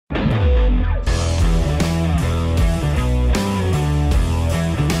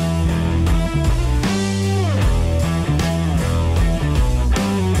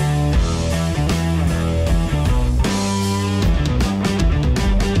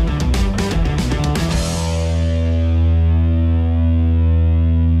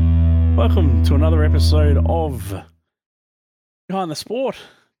Welcome to another episode of Behind the Sport.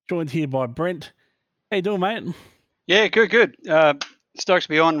 Joined here by Brent. How you doing, mate? Yeah, good. Stoked to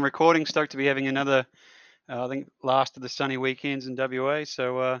be on recording. Stoked to be having another, I think, last of the sunny weekends in WA.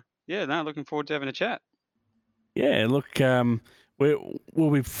 So, looking forward to having a chat. Yeah, look,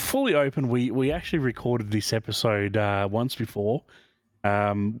 we'll be fully open. We actually recorded this episode once before.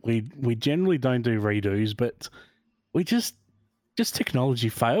 We generally don't do redos, but we just technology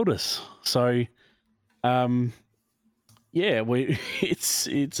failed us. So,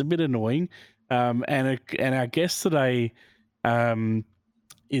 it's a bit annoying. And our guest today,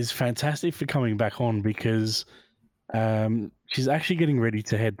 is fantastic for coming back on because she's actually getting ready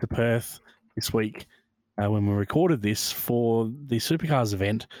to head to Perth this week when we recorded this for the Supercars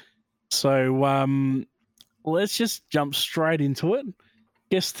event. So let's just jump straight into it.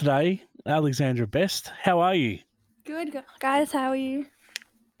 Guest today, Ellexandra Best. How are you? Good, guys. How are you?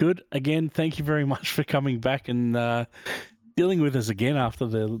 Good. Again, thank you very much for coming back and dealing with us again after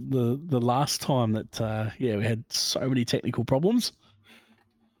the last time that we had so many technical problems.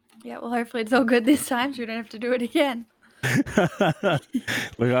 Yeah, well, hopefully it's all good this time, so we don't have to do it again.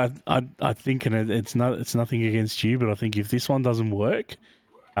 Look, I think, and it's nothing against you, but I think if this one doesn't work,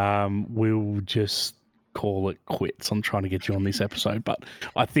 we'll just call it quits on trying to get you on this episode. But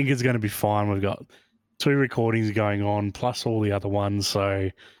I think it's going to be fine. We've got 2 recordings going on, plus all the other ones. So,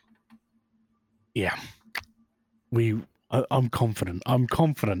 yeah, I'm confident.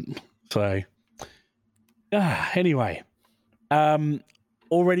 So, anyway,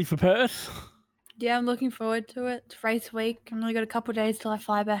 all ready for Perth? Yeah, I'm looking forward to it. It's race week. I've only got a couple of days till I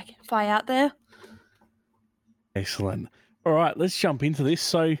fly out there. Excellent. All right, let's jump into this.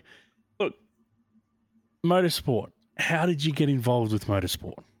 So, look, motorsport. How did you get involved with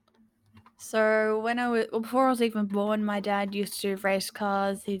motorsport? So before I was even born, my dad used to race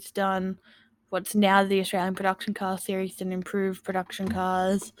cars. He's done what's now the Australian Production Car Series and improved production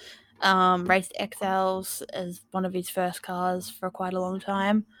cars. Raced XLs as one of his first cars for quite a long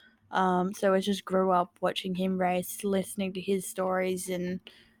time. So I just grew up watching him race, listening to his stories, and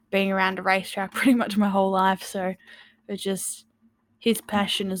being around a racetrack pretty much my whole life. So it's just his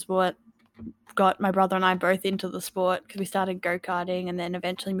passion is what got my brother and I both into the sport, because we started go-karting and then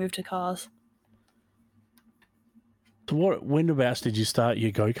eventually moved to cars. So whenabouts did you start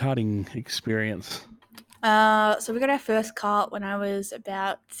your go-karting experience? So we got our first kart when I was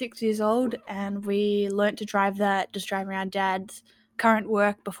about 6 years old, and we learnt to drive that just driving around Dad's current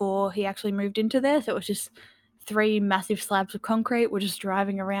work before he actually moved into there. So it was just 3 massive slabs of concrete. We're just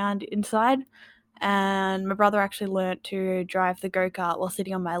driving around inside. And my brother actually learnt to drive the go-kart while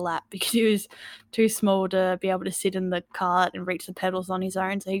sitting on my lap because he was too small to be able to sit in the cart and reach the pedals on his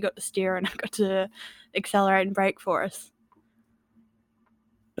own. So he got to steer and I got to accelerate and brake for us.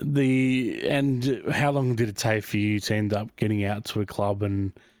 And how long did it take for you to end up getting out to a club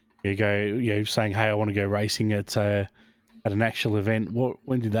and saying, "Hey, I want to go racing at an actual event"?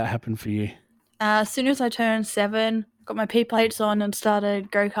 When did that happen for you? As soon as I turned 7, got my P plates on and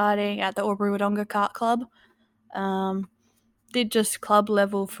started go-karting at the Albury-Wodonga Kart Club. Did just club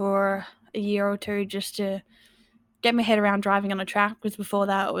level for a year or 2 just to get my head around driving on a track, because before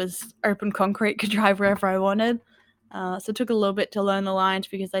that it was open concrete, could drive wherever I wanted. So it took a little bit to learn the lines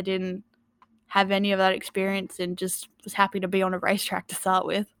because I didn't have any of that experience and just was happy to be on a racetrack to start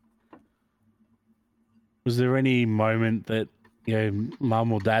with. Was there any moment that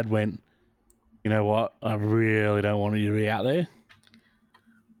Mum or Dad went, "You know what, I really don't want you to be out there"?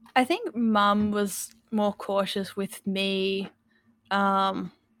 I think Mum was more cautious with me,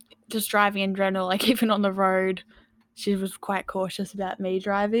 just driving in general, like even on the road. She was quite cautious about me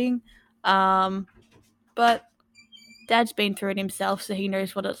driving. But Dad's been through it himself, so he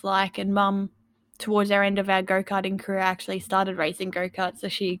knows what it's like. And Mum, towards our end of our go-karting career, actually started racing go-karts, so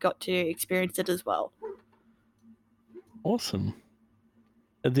she got to experience it as well. Awesome.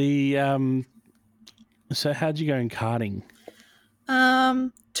 So how'd you go in karting?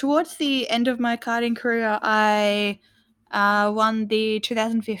 Towards the end of my karting career, I won the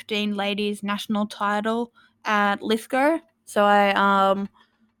 2015 Ladies National Title at Lithgow. So I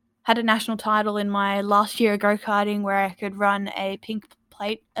had a national title in my last year of go-karting where I could run a pink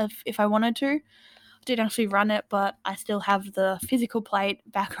plate if I wanted to. I didn't actually run it, but I still have the physical plate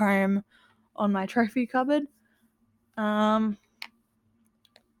back home on my trophy cupboard.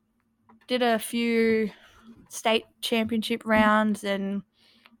 Did a few state championship rounds and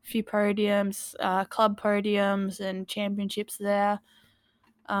a few podiums, club podiums and championships there.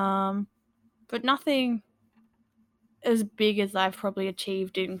 But nothing as big as I've probably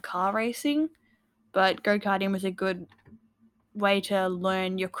achieved in car racing. But go-karting was a good way to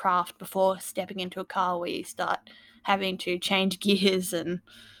learn your craft before stepping into a car where you start having to change gears and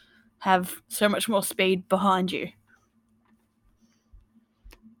have so much more speed behind you.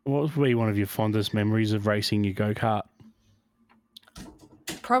 What would be one of your fondest memories of racing your go-kart?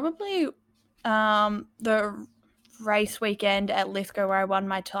 Probably the race weekend at Lithgow where I won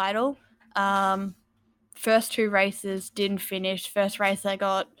my title. First 2 races didn't finish. First race I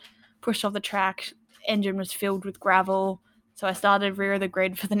got pushed off the track. Engine was filled with gravel. So I started rear of the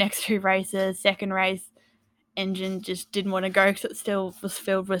grid for the next 2 races. Second race, engine just didn't want to go because it still was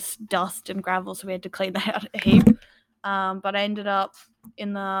filled with dust and gravel. So we had to clean that out a heap. But I ended up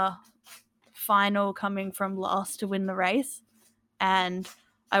in the final coming from last to win the race. And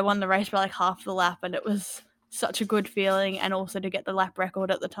I won the race by like half the lap, and it was such a good feeling, and also to get the lap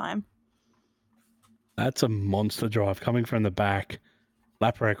record at the time. That's a monster drive coming from the back,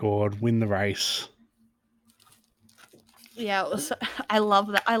 lap record, win the race. Yeah, it was. I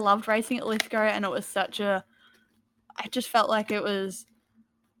love that. I loved racing at Lithgow, and it was I just felt like it was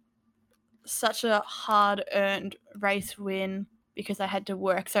such a hard-earned race win because I had to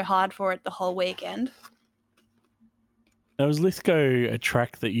work so hard for it the whole weekend. Now, was Lithgow a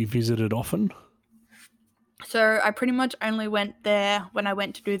track that you visited often? So I pretty much only went there when I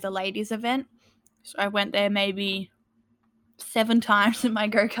went to do the ladies event. So I went there maybe 7 times in my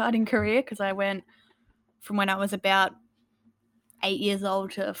go-karting career because I went from when I was about 8 years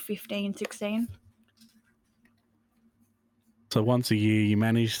old to 15, 16. So once a year, you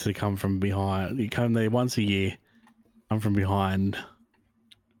manage to come from behind. You come there once a year, come from behind.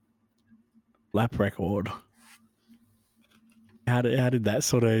 Lap record. How did that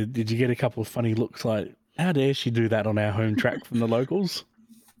sort of? Did you get a couple of funny looks like, how dare she do that on our home track from the locals?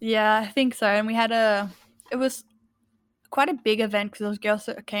 Yeah, I think so. And we had it was quite a big event because there was girls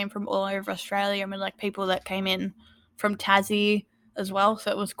that came from all over Australia and like people that came in from Tassie as well.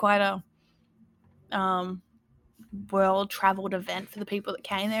 So it was quite a world-travelled event for the people that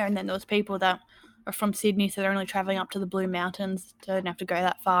came there. And then there was people that are from Sydney, so they're only travelling up to the Blue Mountains, so they didn't have to go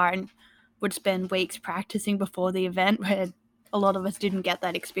that far, and would spend weeks practicing before the event, where a lot of us didn't get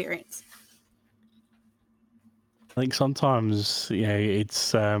that experience. I think sometimes,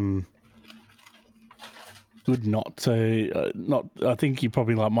 it's good not to I think you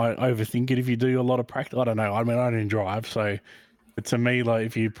probably might overthink it if you do a lot of practice. I don't know. I mean, I don't drive, so but to me, like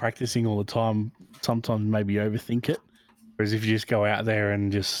if you're practicing all the time, sometimes maybe overthink it. Whereas if you just go out there and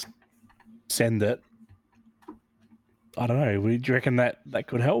just send it, I don't know. Do you reckon that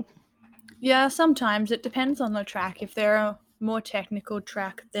could help? Yeah, sometimes it depends on the track. If they're a more technical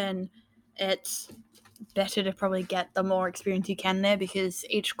track, then it's better to probably get the more experience you can there because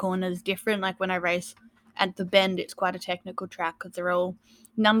each corner is different. Like when I race at the Bend, it's quite a technical track because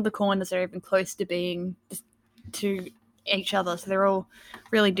none of the corners are even close to being to each other, so they're all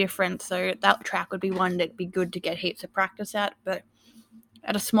really different. So that track would be one that'd be good to get heaps of practice at. But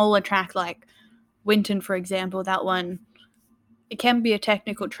at a smaller track like Winton, for example, that one, it can be a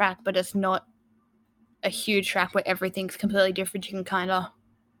technical track, but it's not a huge track where everything's completely different. You can kind of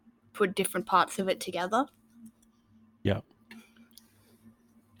put different parts of it together. Yeah.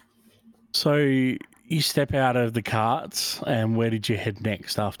 So you step out of the karts, and where did you head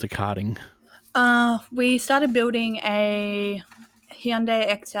next after karting? We started building a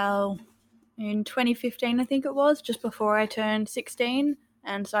Hyundai XL in 2015, I think it was, just before I turned 16.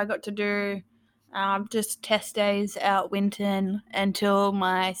 And so I got to do just test days at Winton until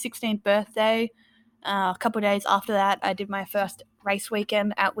my 16th birthday. A couple of days after that, I did my first race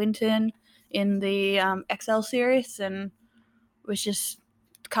weekend at Winton in the XL series, and it was just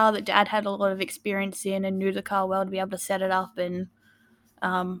a car that Dad had a lot of experience in and knew the car well to be able to set it up and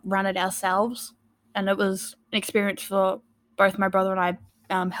run it ourselves. And it was an experience for both my brother and I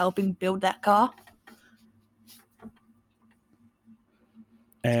helping build that car.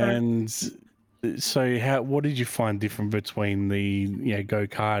 And so what did you find different between the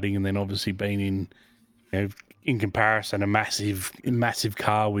go-karting and then obviously being in comparison a massive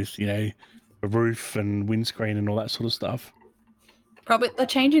car with a roof and windscreen and all that sort of stuff? Probably the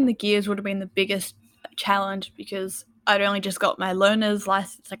changing the gears would have been the biggest challenge because I'd only just got my learner's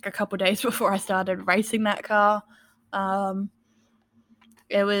license like a couple of days before I started racing that car.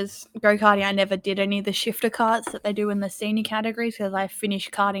 It was go-karting. I never did any of the shifter karts that they do in the senior categories because I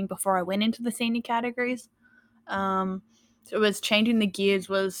finished karting before I went into the senior categories. So it was changing the gears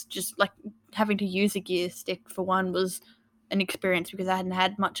was just like having to use a gear stick for one was an experience because I hadn't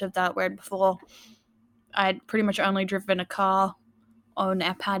had much of that, where before I'd pretty much only driven a car on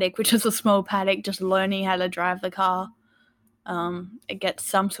our paddock, which is a small paddock, just learning how to drive the car. I get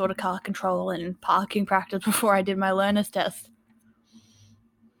some sort of car control and parking practice before I did my learner's test.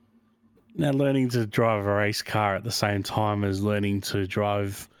 Now, learning to drive a race car at the same time as learning to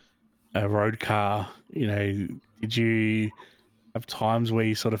drive a road car, did you have times where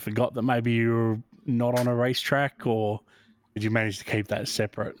you sort of forgot that maybe you were not on a racetrack, or did you manage to keep that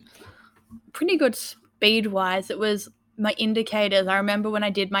separate? Pretty good speed-wise. It was my indicators. I remember when I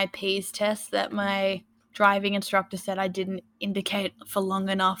did my P's test that my driving instructor said I didn't indicate for long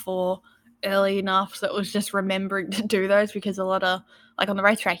enough or early enough, so it was just remembering to do those, because a lot of, like on the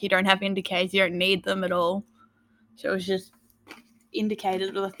racetrack, you don't have indicators, you don't need them at all. So it was just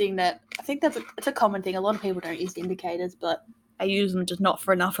indicators were the thing that I think it's a common thing. A lot of people don't use indicators, but I use them, just not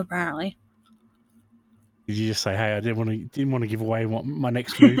for enough apparently. Did you just say, "Hey, I didn't want to give away my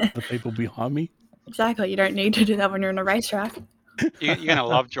next move to the people behind me"? Exactly. You don't need to do that when you're on a racetrack. You're going to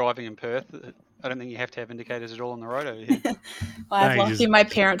love driving in Perth. I don't think you have to have indicators at all on the road over here. Well, lucky my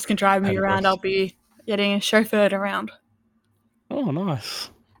parents can drive me around. I'll be getting chauffeured around. Oh, nice.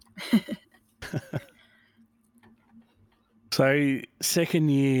 So, second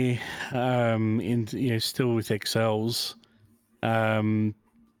year, still with Excels, did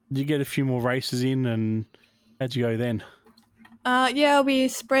you get a few more races in, and how'd you go then? Yeah, we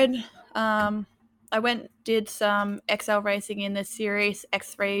spread. I did some XL racing in the Series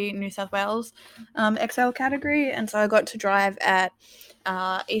X3 New South Wales XL category, and so I got to drive at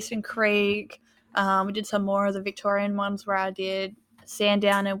Eastern Creek. We did some more of the Victorian ones where I did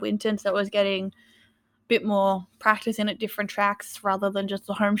Sandown and Winton, so it was getting a bit more practice in at different tracks rather than just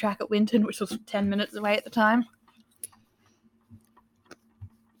the home track at Winton, which was 10 minutes away at the time.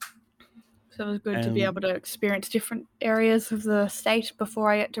 So it was good to be able to experience different areas of the state before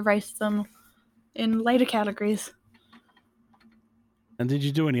I get to race them in later categories. And did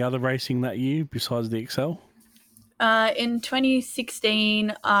you do any other racing that year besides the XL? In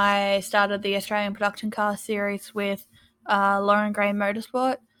 2016, I started the Australian Production Car Series with Lauren Gray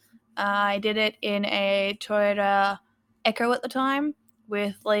Motorsport. I did it in a Toyota Echo at the time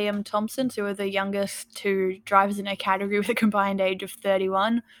with Liam Thompson, who were the youngest two drivers in a category with a combined age of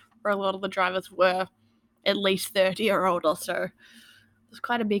 31, where a lot of the drivers were at least 30 or older, so there's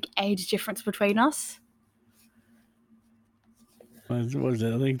quite a big age difference between us. What is it?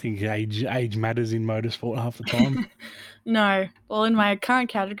 I don't think age matters in motorsport half the time. No. Well, in my current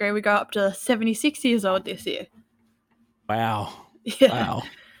category, we go up to 76 years old this year. Wow. Yeah. Wow.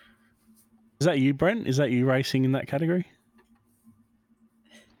 Is that you, Brent? Is that you racing in that category?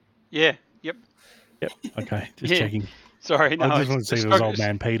 Yeah. Yep. Okay. Just checking. Sorry. No, I just want to see if it was Old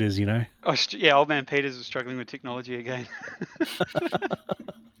Man Peters, Yeah, Old Man Peters is struggling with technology again.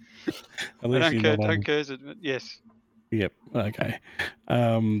 At least don't curse it, but yes. Yep. Okay.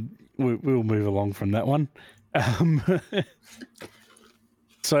 We'll move along from that one.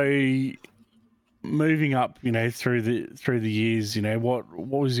 So moving up, through the years, what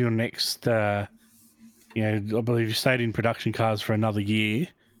was your next? I believe you stayed in production cars for another year.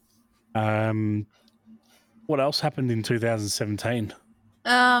 What else happened in 2017?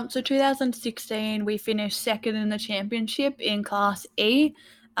 So 2016, we finished second in the championship in Class E.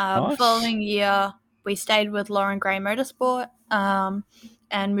 Nice. Following year, we stayed with Lauren Gray Motorsport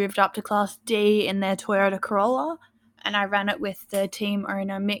and moved up to Class D in their Toyota Corolla. And I ran it with the team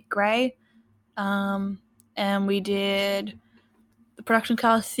owner, Mick Gray. And we did the Production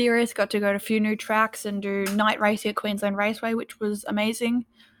Car Series, got to go to a few new tracks and do night racing at Queensland Raceway, which was amazing.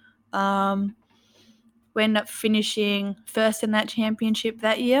 We ended up finishing first in that championship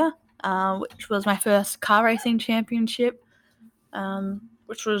that year, which was my first car racing championship,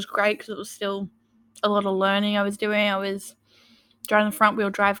 which was great because it was still a lot of learning I was doing. I was driving front-wheel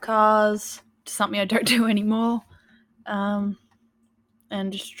drive cars, something I don't do anymore, and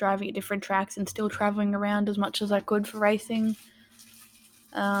just driving at different tracks and still traveling around as much as I could for racing.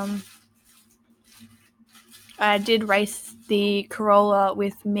 I did race the Corolla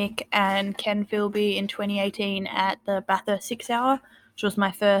with Mick and Ken Philby in 2018 at the Bathurst 6 Hour, which was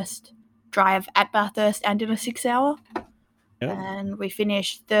my first drive at Bathurst and in a 6 hour. Yep. And we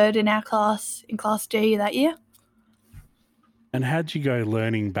finished third in our class, in Class D that year. And how'd you go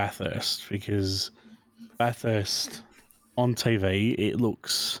learning Bathurst? Because Bathurst on TV, it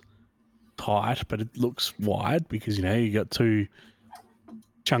looks tight, but it looks wide because, you got two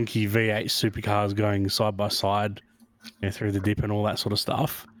chunky V8 supercars going side by side through the dip and all that sort of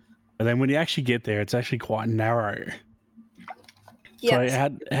stuff. But then when you actually get there, it's actually quite narrow. Yes. So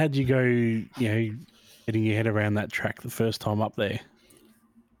how'd you go, getting your head around that track the first time up there?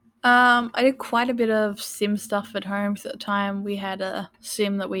 I did quite a bit of sim stuff at home. So at the time we had a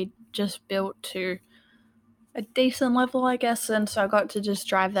sim that we just built to a decent level, I guess. And so I got to just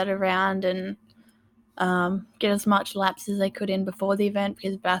drive that around and get as much laps as they could in before the event,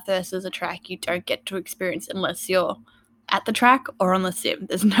 because Bathurst is a track you don't get to experience unless you're at the track or on the sim.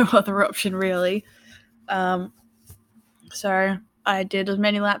 There's no other option really. So I did as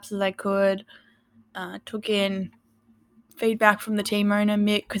many laps as I could, took in feedback from the team owner,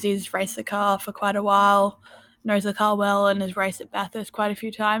 Mick, because he's raced the car for quite a while, knows the car well, and has raced at Bathurst quite a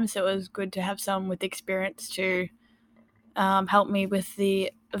few times, so it was good to have someone with experience to help me with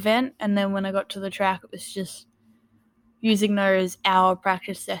the event. And then when I got to the track, it was just using those hour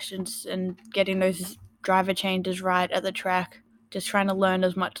practice sessions and getting those driver changes right at the track, just trying to learn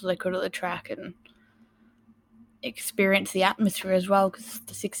as much as I could at the track and experience the atmosphere as well,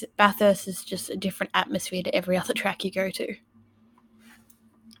 because Bathurst is just a different atmosphere to every other track you go to.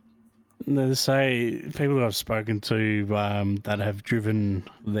 They say people that I've spoken to that have driven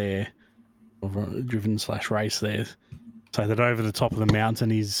there, or driven/race there, say that over the top of the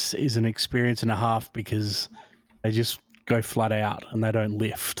mountain is an experience and a half, because they just go flat out and they don't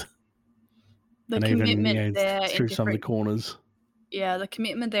lift. The and commitment even there through some of the corners. Yeah, the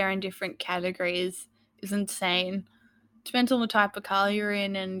commitment there in different categories is insane. Depends on the type of car you're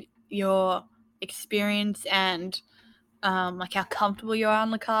in and your experience and like how comfortable you are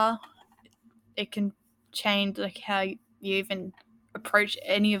on the car. It can change like how you even approach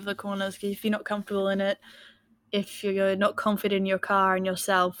any of the corners, because if you're not comfortable in it, if you're not confident in your car and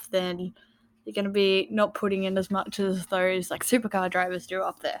yourself, then you're going to be not putting in as much as those like supercar drivers do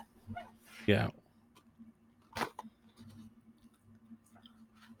up there. Yeah.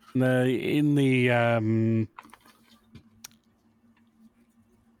 In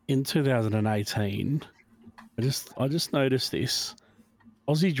 2018, I just noticed this.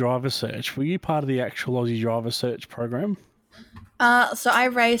 Aussie Driver Search. Were you part of the actual Aussie Driver Search program? So I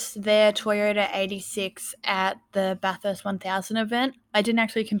raced their Toyota 86 at the Bathurst 1000 event. I didn't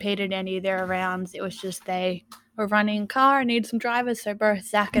actually compete in any of their rounds. It was just they were running a car and needed some drivers. So both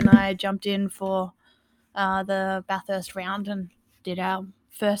Zach and I jumped in for the Bathurst round and did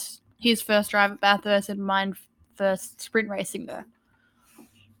his first drive at Bathurst and mine first sprint racing there.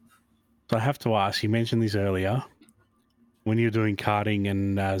 So I have to ask, you mentioned this earlier. When you were doing karting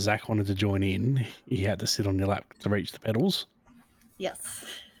and Zach wanted to join in, he had to sit on your lap to reach the pedals. Yes.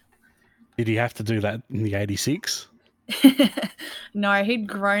 Did he have to do that in the 86? No, he'd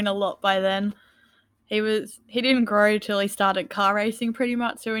grown a lot by then. He didn't grow till he started car racing pretty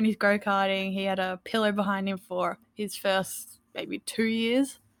much. So in his go-karting, he had a pillow behind him for his first maybe 2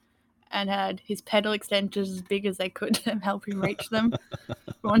 years and had his pedal extensions as big as they could to help him reach them.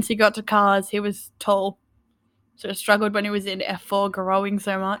 But once he got to cars, he was tall. So I struggled when he was in F4 growing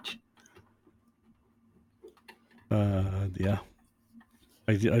so much. Yeah.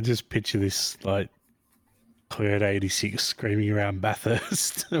 I just picture this like Toyota 86 screaming around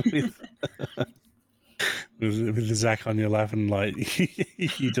Bathurst with Zach on your lap and like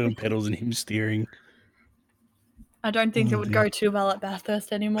you doing pedals and him steering. I don't think it would go too well at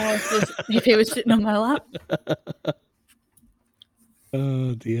Bathurst anymore if he was sitting on my lap.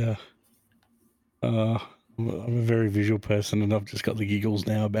 Oh dear. I'm a very visual person and I've just got the giggles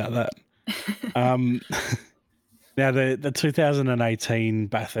now about that. Now the 2018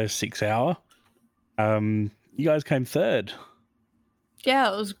 Bathurst 6 hour, you guys came third.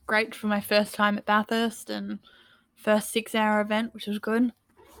 Yeah, it was great for my first time at Bathurst and first 6 hour event, which was good.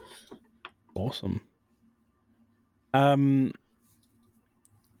 Awesome.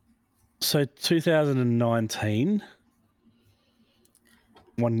 So 2019,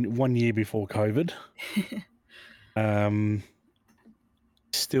 one year before COVID.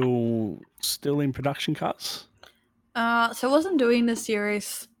 Still in production cars? So I wasn't doing the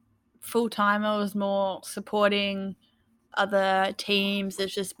series full time. I was more supporting other teams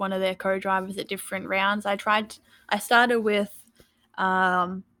as just one of their co-drivers at different rounds. I started with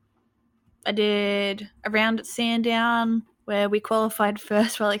I did a round at Sandown where we qualified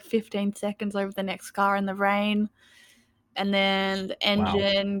first for like 15 seconds over the next car in the rain. And then the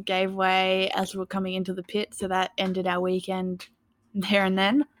engine gave way as we were coming into the pit, so that ended our weekend there and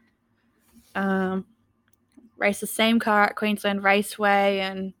then. Raced the same car at Queensland Raceway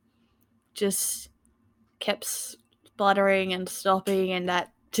and just kept spluttering and stopping, and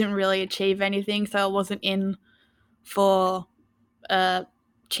that didn't really achieve anything, so I wasn't in for a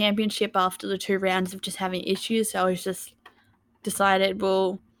championship after the 2 rounds of just having issues. So I was just decided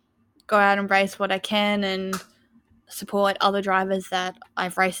we'll go out and race what I can and support other drivers that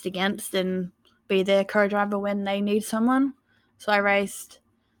I've raced against and be their co-driver when they need someone. So I raced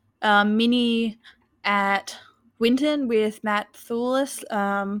Mini at Winton with Matt Thulis.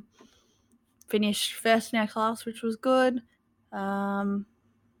 Finished first in our class, which was good.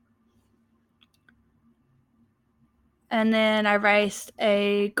 And then I raced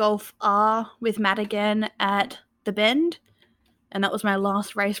a Golf R with Matt again at the Bend. And that was my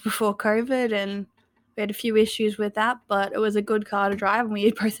last race before COVID. And we had a few issues with that, but it was a good car to drive and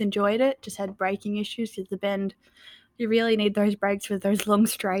we both enjoyed it. Just had braking issues because the Bend, you really need those brakes with those long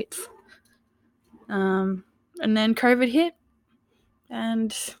straights. And then COVID hit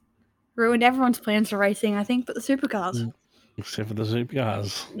and ruined everyone's plans for racing, I think, but the supercars. Except for the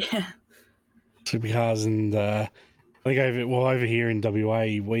supercars. Yeah. Supercars and I think over here in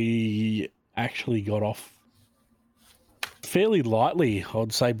WA, we actually got off fairly lightly,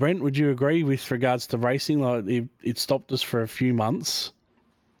 I'd say. Brent, would you agree with regards to racing? Like it stopped us for a few months.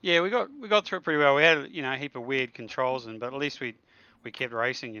 Yeah, we got through it pretty well. We had a heap of weird controls but at least we kept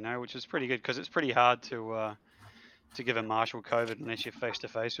racing, which was pretty good because it's pretty hard to give a marshal COVID unless you're face to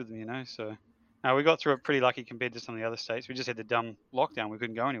face with them, So no, we got through it pretty lucky compared to some of the other states. We just had the dumb lockdown. We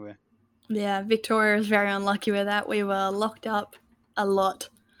couldn't go anywhere. Yeah, Victoria was very unlucky with that. We were locked up a lot.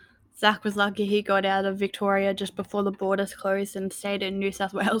 Zach was lucky he got out of Victoria just before the borders closed and stayed in New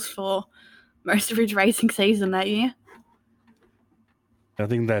South Wales for most of his racing season that year. I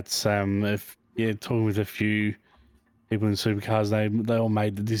think that's talking with a few people in supercars, they all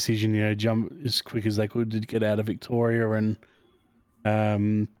made the decision, jump as quick as they could to get out of Victoria. And I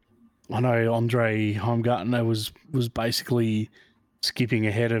know Andre Heimgartner was basically skipping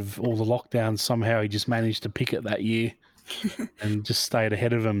ahead of all the lockdowns. Somehow he just managed to pick it that year and just stayed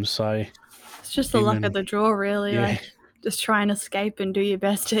ahead of him. So it's just the luck of the draw, really. Yeah. Like, just try and escape and do your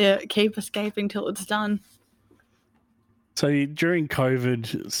best to keep escaping till it's done. So during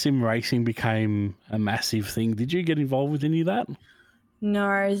COVID, sim racing became a massive thing. Did you get involved with any of that?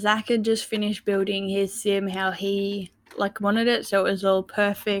 No, Zach had just finished building his sim how he wanted it, so it was all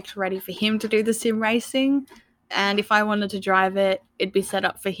perfect, ready for him to do the sim racing. And if I wanted to drive it, it'd be set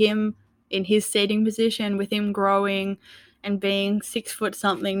up for him in his seating position. With him growing and being 6 foot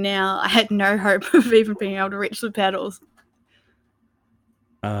something now, I had no hope of even being able to reach the pedals.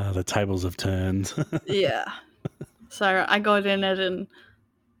 The tables have turned. Yeah. So I got in it and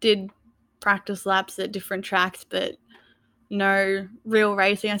did practice laps at different tracks, but no real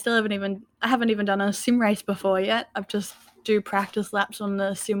racing. I haven't even done a sim race before yet. I've just do practice laps on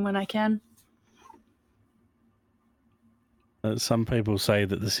the sim when I can. Some people say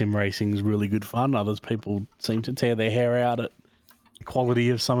that the sim racing is really good fun. Others people seem to tear their hair out at the quality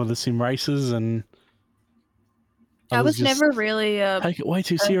of some of the sim races, and I was never really take it way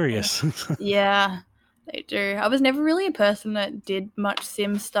too serious. Yeah, they do. I was never really a person that did much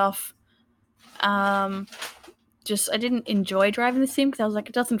sim stuff. I didn't enjoy driving the sim because I was like,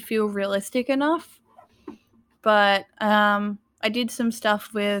 it doesn't feel realistic enough. But I did some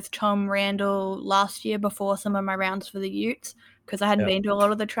stuff with Tom Randall last year before some of my rounds for the Utes because I hadn't been to a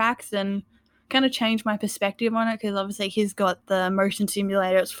lot of the tracks and kind of changed my perspective on it because obviously he's got the motion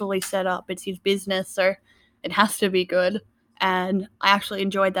simulator. It's fully set up. It's his business, so it has to be good. And I actually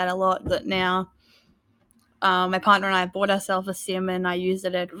enjoyed that a lot. That now my partner and I bought ourselves a sim and I use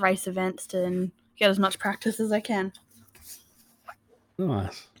it at race events to get as much practice as I can.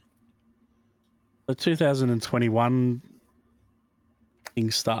 Nice. So 2021,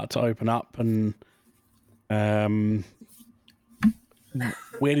 things start to open up, and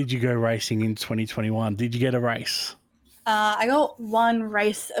where did you go racing in 2021? Did you get a race? I got one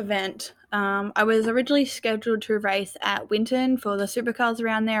race event. I was originally scheduled to race at Winton for the supercars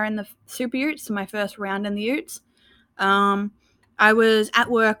around there in the SuperUtes, so my first round in the Utes. I was at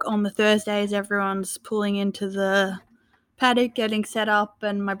work on the Thursdays. Everyone's pulling into the paddock, getting set up,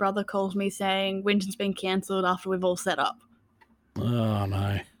 and my brother calls me saying Winton's been cancelled after we've all set up. Oh,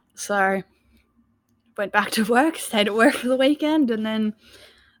 no. So went back to work, stayed at work for the weekend, and then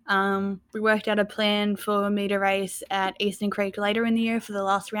we worked out a plan for me to race at Eastern Creek later in the year for the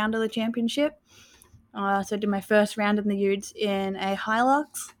last round of the championship. So I did my first round in the Utes in a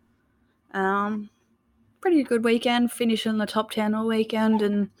Hilux. Pretty good weekend, finished in the top 10 all weekend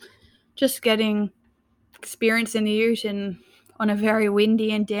and just getting experience in the Ute and on a very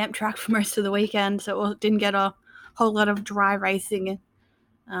windy and damp track for most of the weekend, so it didn't get a whole lot of dry racing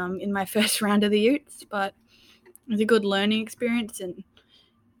in my first round of the Utes, but it was a good learning experience and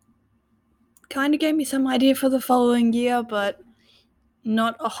kind of gave me some idea for the following year, but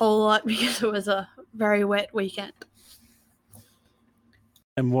not a whole lot because it was a very wet weekend.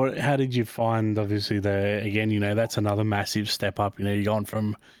 And how did you find, obviously, that's another massive step up. You're going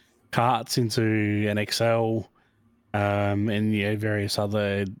from karts into an XL and various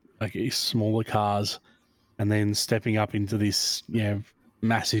other smaller cars, and then stepping up into this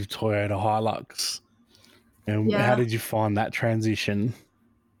massive Toyota Hilux. How did you find that transition?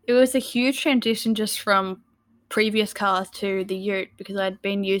 It was a huge transition just from previous cars to the Ute because I'd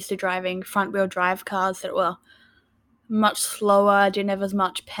been used to driving front-wheel drive cars that were much slower, didn't have as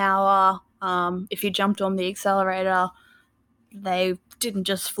much power. If you jumped on the accelerator, they didn't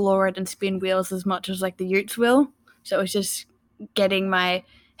just floor it and spin wheels as much as like the Utes will. So it was just getting my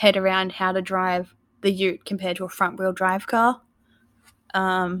head around how to drive the Ute compared to a front-wheel drive car.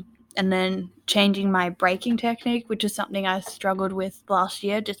 And then changing my braking technique, which is something I struggled with last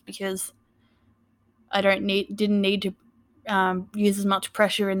year just because I didn't need to use as much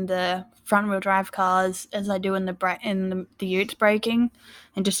pressure in the front-wheel drive cars as I do in the Utes braking,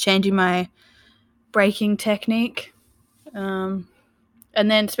 and just changing my braking technique. And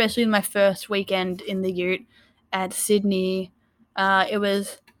then especially in my first weekend in the Ute at Sydney,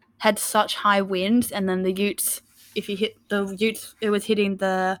 it had such high winds, and then the Utes, if you hit the Utes, it was hitting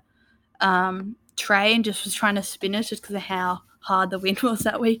the tray and just was trying to spin it just because of how hard the wind was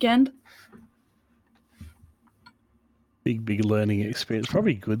that weekend. Big learning experience.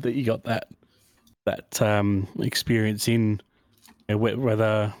 Probably good that you got that experience in wet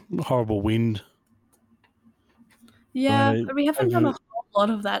weather, horrible wind. Yeah, but we haven't done a whole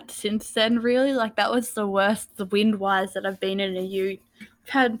lot of that since then, really. Like, that was the worst, the wind-wise, that I've been in a Ute. We've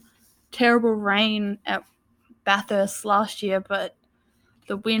had terrible rain at Bathurst last year, but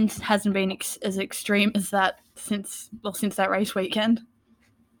the wind hasn't been as extreme as that since that race weekend.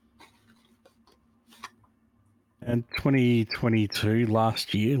 And 2022,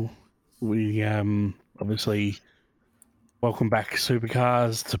 last year, we obviously welcome back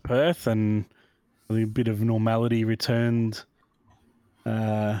supercars to Perth, and a bit of normality returned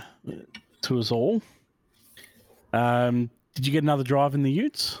to us all. Did you get another drive in the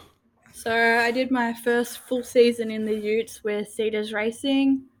Utes? So I did my first full season in the Utes with Cedars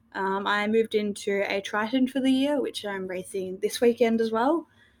Racing. I moved into a Triton for the year, which I'm racing this weekend as well.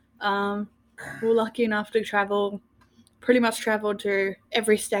 We're lucky enough to pretty much travel to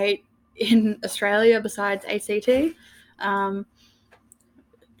every state in Australia besides ACT.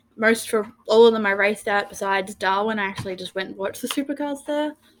 For all of them I raced at besides Darwin. I actually just went and watched the supercars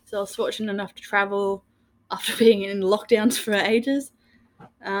there. So I was fortunate enough to travel after being in lockdowns for ages.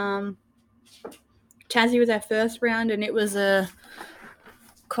 Tassie was our first round, and it was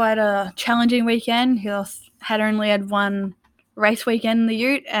quite a challenging weekend. He had only had one race weekend in the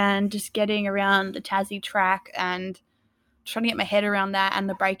Ute, and just getting around the Tassie track and trying to get my head around that and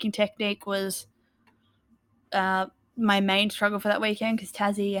the braking technique was my main struggle for that weekend, because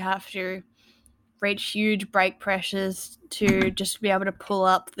Tassie, you have to reach huge brake pressures to just be able to pull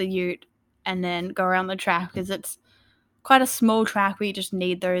up the Ute and then go around the track, because it's quite a small track where you just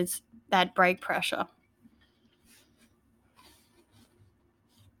need that brake pressure.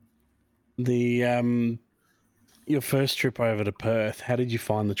 Your first trip over to Perth, how did you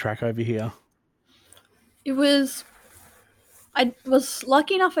find the track over here? I was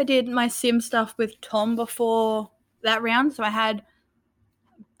lucky enough I did my sim stuff with Tom before that round, so I had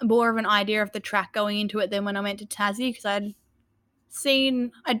more of an idea of the track going into it than when I went to Tassie, because I'd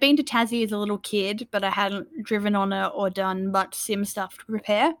been to Tassie as a little kid, but I hadn't driven on it or done much sim stuff to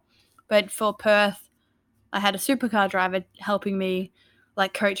prepare. But for Perth, I had a supercar driver helping me,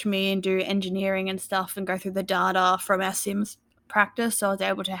 like, coach me and do engineering and stuff and go through the data from our sims practice, so I was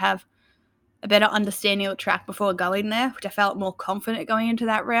able to have a better understanding of the track before going there, which I felt more confident going into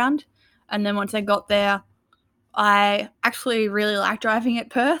that round. And then once I got there, I actually really liked driving at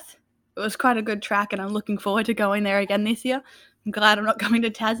Perth. It was quite a good track, and I'm looking forward to going there again this year. I'm glad I'm not going to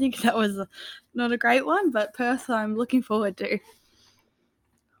Tassie, because that was not a great one, but Perth I'm looking forward to.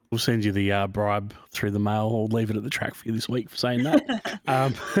 We'll send you the bribe through the mail, or leave it at the track for you this week for saying that.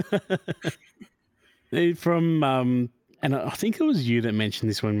 And I think it was you that mentioned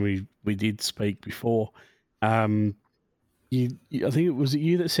this when we did speak before. I think it was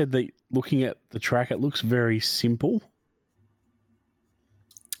you that said that looking at the track, it looks very simple.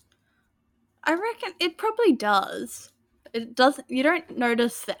 I reckon it probably does. It doesn't. You don't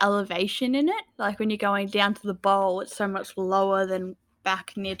notice the elevation in it. Like when you're going down to the bowl, it's so much lower than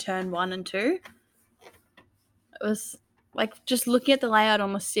back near turn 1 and 2. It was like just looking at the layout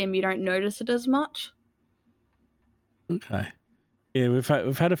on the sim, you don't notice it as much. Okay. Yeah, we've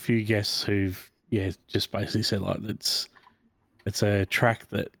had a few guests who've just basically said like it's a track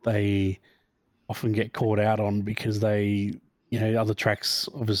that they often get caught out on because other tracks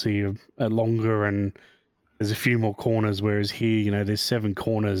obviously are longer and there's a few more corners, whereas here, there's 7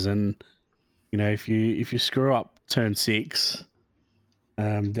 corners, and if you screw up turn 6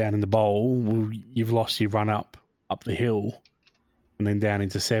 down in the bowl, well, you've lost your run up the hill and then down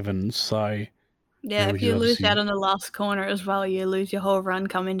into 7. So yeah, if you lose out on the last corner as well, you lose your whole run,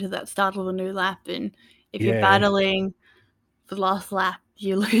 come into that start of a new lap, and if you're battling for the last lap,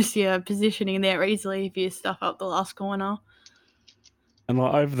 you lose your positioning there easily if you stuff up the last corner. And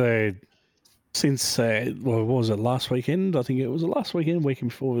like over the since what was it, last weekend? I think it was the last weekend,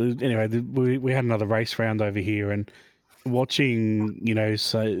 weekend before. Anyway, we had another race round over here, and watching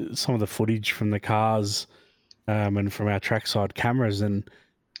so some of the footage from the cars and from our trackside cameras, and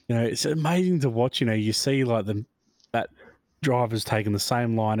it's amazing to watch. You see like that driver's taken the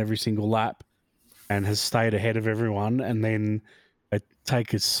same line every single lap and has stayed ahead of everyone, and then they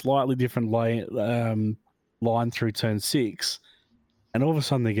take a slightly different line through turn 6, and all of a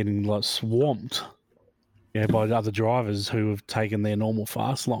sudden they're getting like swamped by other drivers who have taken their normal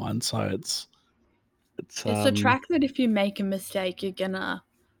fast line. So it's a track that if you make a mistake, you're gonna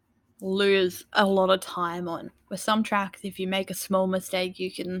lose a lot of time on. With some tracks, if you make a small mistake,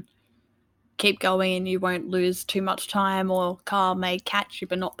 you can keep going and you won't lose too much time, or car may catch you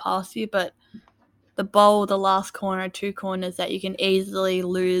but not pass you. But the last corner, 2 corners that you can easily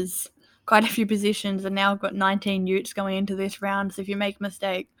lose quite a few positions, and now I've got 19 utes going into this round, so if you make a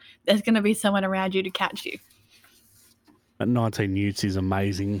mistake, there's going to be someone around you to catch you. But 19 utes is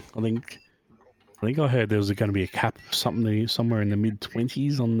amazing. I think I heard there was going to be a cap somewhere in the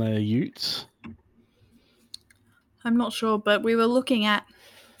mid-20s on the utes. I'm not sure, but we were looking at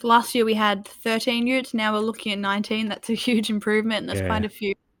last year we had 13 utes, now we're looking at 19. That's a huge improvement, and there's quite a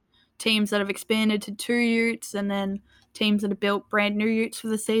few teams that have expanded to 2 utes, and then teams that have built brand new utes for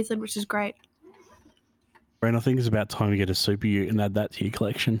the season, which is great. Brent, I think it's about time you get a super ute and add that to your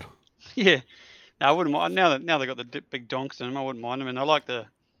collection. Yeah, no, I wouldn't mind. Now they've got the big donks in them, I wouldn't mind them. And I like the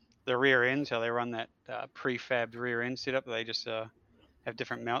rear ends, how they run that prefabbed rear end setup. They just have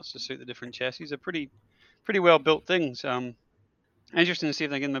different mounts to suit the different chassis. They're pretty well built things. Interesting to see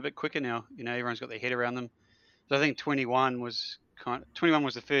if they get them a bit quicker now. Everyone's got their head around them. So I think 21 was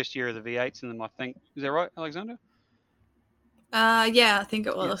the first year of the V8s in them, I think. Is that right, Ellexandra? Yeah, I think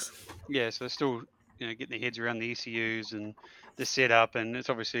it was. Yeah, so they're still getting their heads around the ECUs and the setup, and it's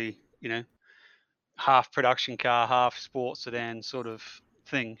obviously half production car, half sports sedan sort of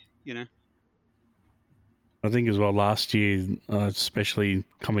thing. I think as well last year, especially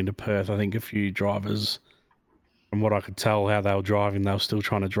coming to Perth, I think a few drivers, from what I could tell how they were driving, they were still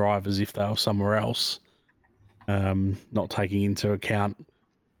trying to drive as if they were somewhere else, not taking into account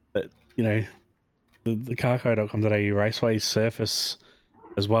that the carco.com.au raceway surface,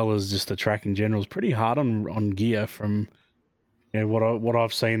 as well as just the track in general, is pretty hard on gear from what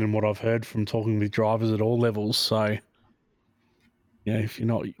I've seen and what I've heard from talking with drivers at all levels. So if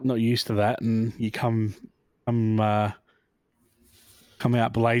you're not used to that and you come out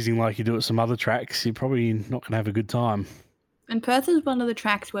blazing like you do at some other tracks, you're probably not going to have a good time. And Perth is one of the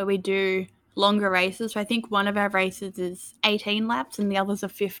tracks where we do longer races. So I think one of our races is 18 laps and the others are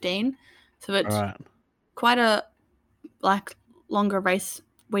 15. So it's quite a longer race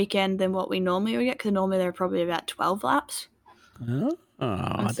weekend than what we normally would get, because normally they're probably about 12 laps. I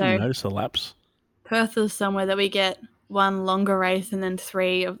didn't notice the laps. Perth is somewhere that we get one longer race and then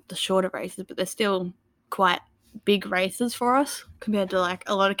 3 of the shorter races, but they're still quite big races for us compared to like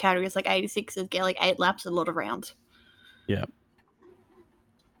a lot of categories like 86s get like 8 laps, a lot of rounds. Yeah.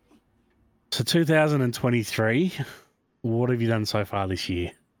 So 2023, what have you done so far this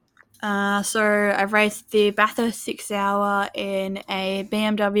year? So I've raced the Bathurst 6 hour in a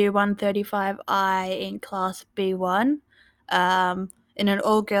BMW 135i in Class B1. In an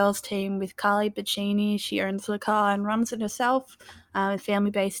all-girls team with Carly Bacchini. She owns the car and runs it herself. A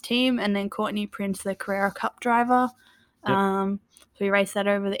family-based team. And then Courtney Prince, the Carrera Cup driver. Yep. So we raced that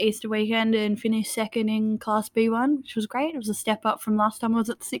over the Easter weekend and finished second in Class B1, which was great. It was a step up from last time I was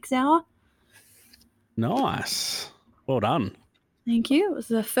at the 6 hour. Nice. Well done. Thank you. It was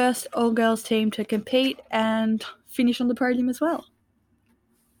the first all-girls team to compete and finish on the podium as well.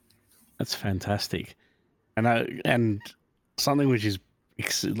 That's fantastic. And something which is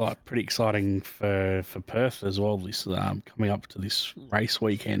pretty exciting for Perth as well, this coming up to this race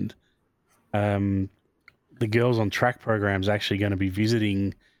weekend. The Girls on Track program is actually going to be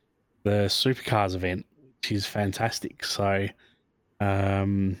visiting the Supercars event, which is fantastic. So,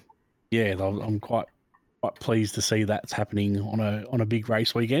 I'm quite pleased to see that's happening on a big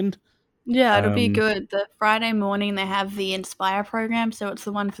race weekend. Yeah, it'll be good. The Friday morning they have the Inspire program, so it's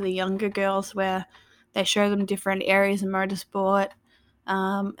the one for the younger girls where they show them different areas in motorsport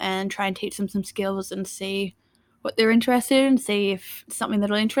and try and teach them some skills and see what they're interested in, see if it's something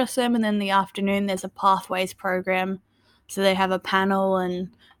that'll interest them. And then the afternoon there's a Pathways program, so they have a panel and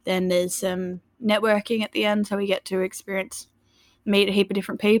then there's some networking at the end, so we get to meet a heap of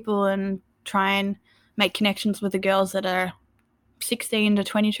different people and try and make connections with the girls that are 16 to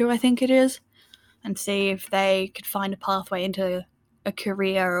 22, I think it is. and see if they could find a pathway into a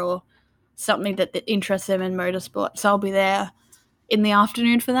career or something that interests them in motorsport. So I'll be there in the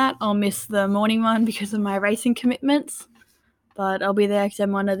afternoon for that. I'll miss the morning one because of my racing commitments, but I'll be there because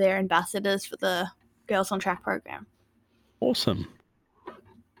I'm one of their ambassadors for the Girls on Track program. Awesome.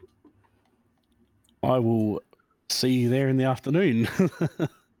 I will see you there in the afternoon.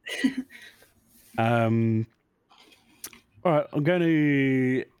 All right, I'm going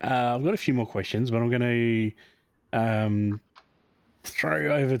to. I've got a few more questions, but I'm going to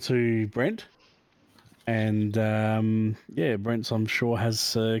throw over to Brent. And Brent, I'm sure,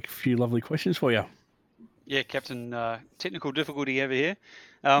 has a few lovely questions for you. Yeah, Captain, technical difficulty over here.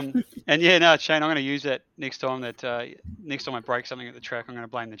 And yeah, no, Shane, I'm going to use that next time I break something at the track, I'm going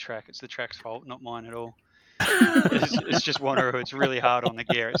to blame the track. It's the track's fault, not mine at all. It's just Wanneroo. It's really hard on the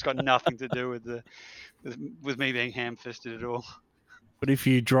gear. It's got nothing to do with me being ham-fisted at all. But if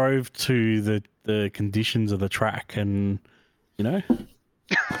you drove to the conditions of the track and, you know...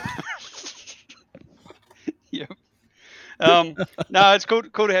 Yep. No, it's cool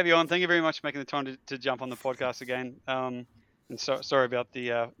to have you on. Thank you very much for making the time to jump on the podcast again. And sorry about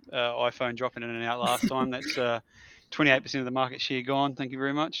the iPhone dropping in and out last time. That's 28% of the market share gone. Thank you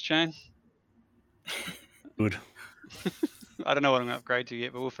very much, Shane. Good. I don't know what I'm going to upgrade to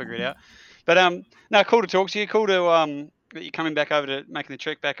yet, but we'll figure it out. But no, cool to talk to you. Cool to that you're coming back over to making the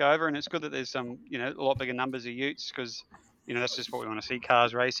trek back over, and it's good that there's some a lot bigger numbers of utes, because that's just what we want to see,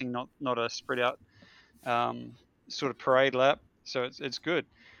 cars racing, not a spread out sort of parade lap. So it's good.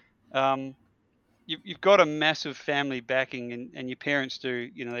 You've got a massive family backing, and your parents do.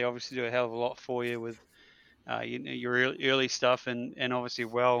 They obviously do a hell of a lot for you with your early stuff, and obviously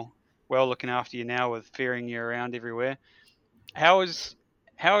well looking after you now with ferrying you around everywhere. How has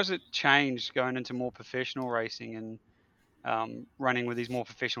it changed going into more professional racing and running with these more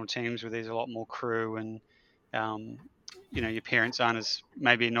professional teams where there's a lot more crew and your parents aren't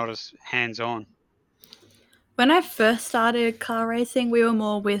not as hands-on? When I first started car racing, we were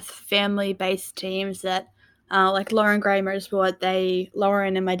more with family-based teams that, like Lauren Gray Motorsport,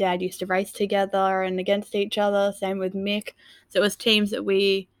 Lauren and my dad used to race together and against each other, same with Mick. So it was teams that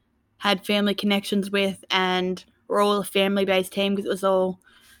we had family connections with, and we're all a family-based team because it was all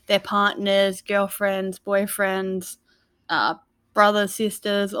their partners, girlfriends, boyfriends, brothers,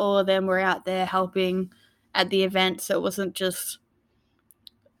 sisters, all of them were out there helping at the event. So it wasn't just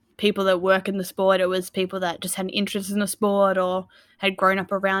people that work in the sport, it was people that just had an interest in the sport or had grown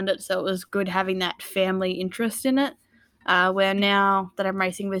up around it. So it was good having that family interest in it. Where now that I'm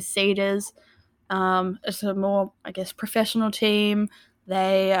racing with Cedars, it's a more, I guess, professional team.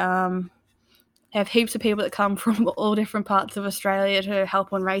 They have heaps of people that come from all different parts of Australia to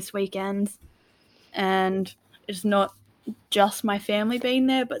help on race weekends. And it's not just my family being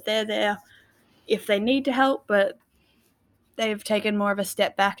there, but they're there if they need to help, but they've taken more of a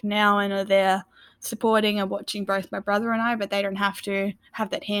step back now and are there supporting and watching both my brother and I, but they don't have to have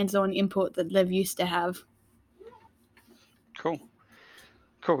that hands-on input that they've used to have. Cool.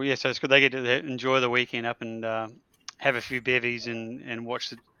 Yeah, so it's good they get to enjoy the weekend up and have a few bevies and watch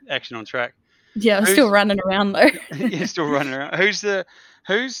the action on track. Yeah, I'm still running around though. Yeah, still running around. Who's the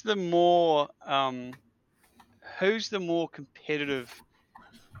more competitive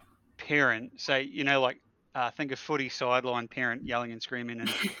parent? Say, think of footy sideline parent yelling and screaming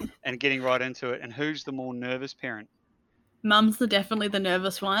and getting right into it. And who's the more nervous parent? Mum's definitely the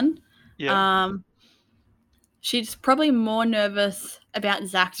nervous one. Yeah. She's probably more nervous about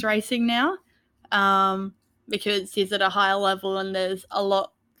Zach's racing now, because he's at a higher level and there's a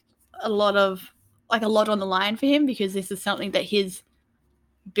lot on the line for him, because this is something that he's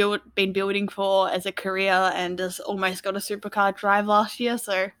been building for as a career and has almost got a supercar drive last year.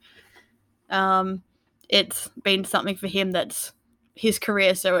 So it's been something for him that's his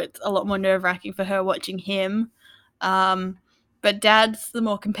career, so it's a lot more nerve-wracking for her watching him. But Dad's the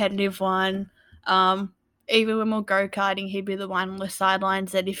more competitive one. Even when we're go-karting, he'd be the one on the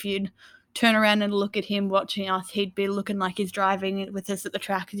sidelines that if you'd turn around and look at him watching us, he'd be looking like he's driving with us at the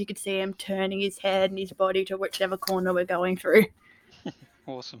track, because you could see him turning his head and his body to whichever corner we're going through.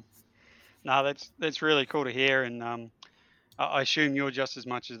 Awesome. No, that's really cool to hear, and I assume you're just as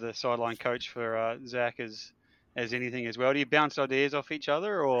much as the sideline coach for Zach as anything as well. Do you bounce ideas off each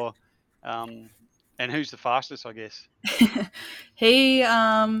other, or and who's the fastest, I guess? He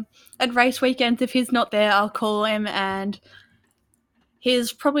at race weekends, if he's not there, I'll call him, and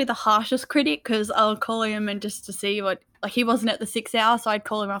he's probably the harshest critic, because I'll call him and just to see he wasn't at the 6 hour, so I'd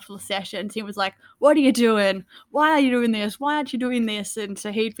call him after the sessions. He was like, "What are you doing? Why are you doing this? Why aren't you doing this?" And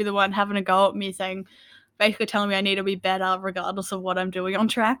so he'd be the one having a go at me, basically telling me I need to be better regardless of what I'm doing on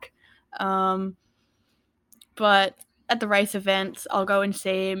track. But at the race events, I'll go and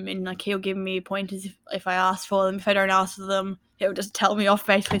see him, and like he'll give me pointers if I ask for them. If I don't ask for them, he'll just tell me off,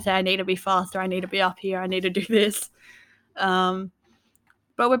 basically say I need to be faster, I need to be up here, I need to do this.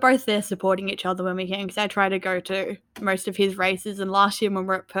 But we're both there supporting each other when we can, because I try to go to most of his races. And last year when we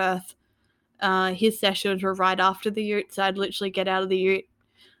were at Perth, his sessions were right after the ute, so I'd literally get out of the ute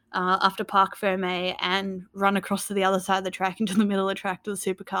after Parc Fermé and run across to the other side of the track into the middle of the track to the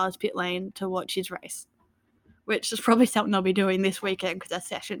supercars pit lane to watch his race, which is probably something I'll be doing this weekend because our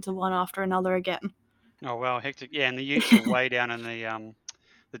sessions are one after another again. Oh wow, hectic! Yeah, and the utes are way down in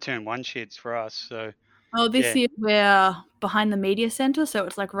the turn 1 sheds for us. So this year we're behind the media centre, so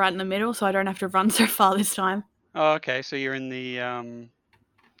it's like right in the middle, so I don't have to run so far this time. Oh, okay. So you're in the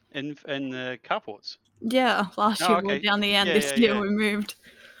in the carports. Yeah, last year we were down the end. This year we moved.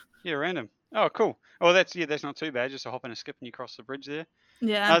 Yeah, random. Oh, cool. Oh, that's not too bad. Just a hop and a skip and you cross the bridge there.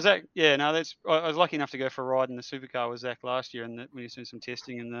 Yeah. Zach, I was lucky enough to go for a ride in the supercar with Zach last year, and when he was doing some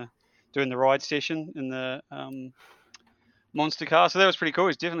testing and doing the ride session in the monster car. So that was pretty cool.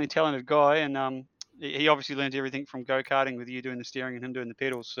 He's definitely a talented guy, and he obviously learned everything from go-karting with you doing the steering and him doing the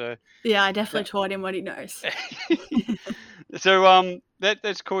pedals. So yeah, I definitely taught him what he knows. So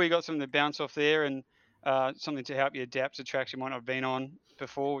that's cool. You got something to bounce off there, and something to help you adapt to tracks you might not have been on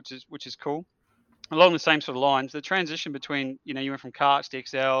before, which is cool. Along the same sort of lines, the transition between, you went from karts to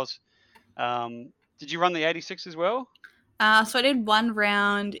XLs. Did you run the 86 as well? So I did one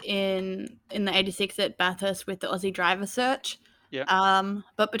round in the 86 at Bathurst with the Aussie Driver Search. Yeah.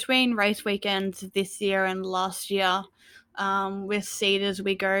 But between race weekends this year and last year, with Cedars,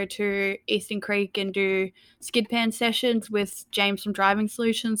 we go to Eastern Creek and do skid pan sessions with James from Driving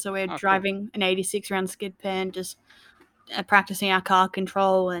Solutions. So we're driving an 86 round skid pan, just practicing our car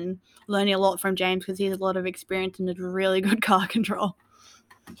control and learning a lot from James because he has a lot of experience and a really good car control.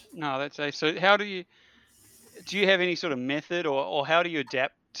 No, that's safe. So how do you have any sort of method, or how do you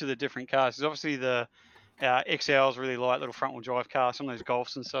adapt to the different cars? Because obviously the XL's really light little front wheel drive car. Some of those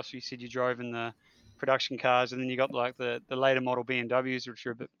Golfs and stuff. So you said you drove in the production cars, and then you got like the later model BMWs, which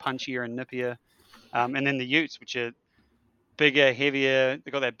are a bit punchier and nippier, and then the Utes, which are bigger, heavier.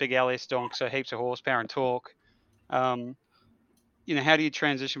 They got that big LS donk, so heaps of horsepower and torque. How do you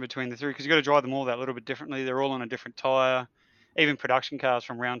transition between the three? Because you got to drive them all that little bit differently. They're all on a different tire. Even production cars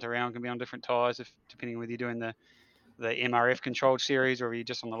from round to round can be on different tires, depending on whether you're doing the MRF controlled series or you're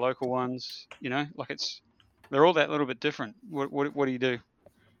just on the local ones. They're all that little bit different. What do you do?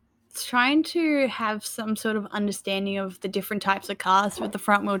 It's trying to have some sort of understanding of the different types of cars. With the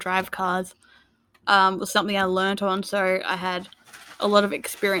front wheel drive cars was something I learned on, so I had a lot of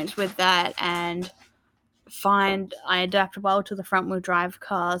experience with that, and find I adapt well to the front wheel drive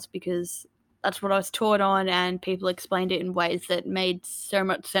cars because that's what I was taught on, and people explained it in ways that made so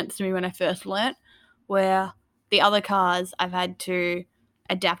much sense to me when I first learnt, where the other cars I've had to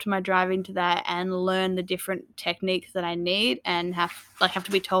adapt my driving to that and learn the different techniques that I need and have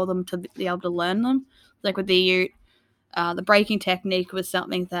to be told them to be able to learn them. Like with the Ute, the braking technique was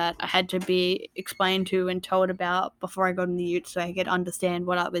something that I had to be explained to and told about before I got in the Ute so I could understand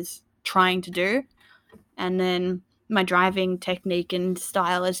what I was trying to do. And then my driving technique and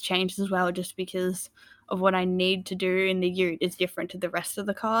style has changed as well just because of what I need to do in the Ute is different to the rest of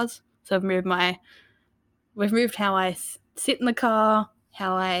the cars. So we've moved how I sit in the car,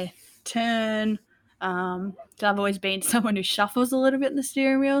 how I turn. So I've always been someone who shuffles a little bit in the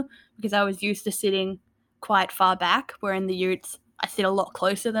steering wheel because I was used to sitting quite far back, where in the Utes I sit a lot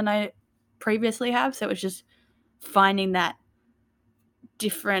closer than I previously have. So it's just finding that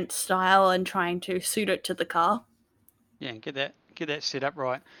different style and trying to suit it to the car. Yeah, get that set up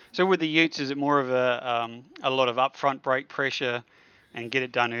right. So with the Utes, is it more of a lot of upfront brake pressure and get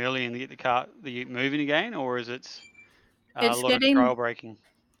it done early and get the Ute moving again, or is it a lot of trail braking?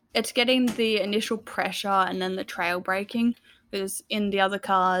 It's getting the initial pressure and then the trail braking, because in the other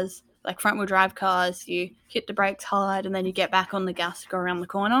cars, like front wheel drive cars, you hit the brakes hard and then you get back on the gas to go around the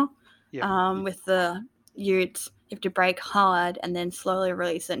corner. Yeah. With the Utes, you have to brake hard and then slowly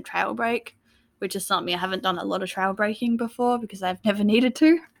release and trail brake, which is something I haven't done a lot of trail braking before because I've never needed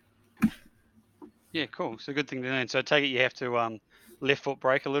to. Yeah, cool. So good thing to learn. So I take it you have to left foot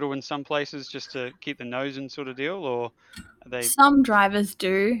brake a little in some places just to keep the nose in sort of deal, or are they? Some drivers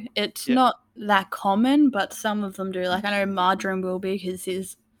do. It's not that common, but some of them do. Like I know Marjoram will be because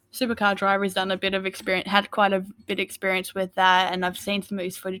his supercar driver has done a bit of experience, had quite a bit of experience with that, and I've seen some of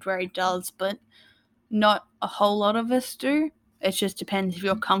his footage where he does, but not a whole lot of us do. It just depends if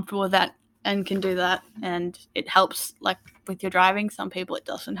you're comfortable with that and can do that, and it helps like with your driving. Some people it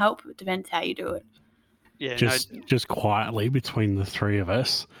doesn't help. It depends how you do it. Yeah, just quietly between the three of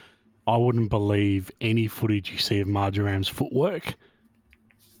us, I wouldn't believe any footage you see of Marjoram's footwork,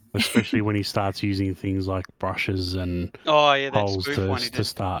 especially when he starts using things like brushes and Oh yeah, that poles spoof one he to did.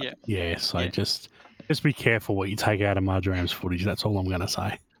 start. Yeah. Yeah, so Yeah. just be careful what you take out of Marjoram's footage. That's all I'm going to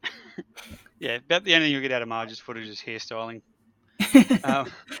say. Yeah, about the only thing you'll get out of Marge's footage is hairstyling.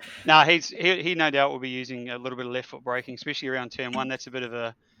 No, he no doubt will be using a little bit of left foot braking, especially around turn one. That's a bit of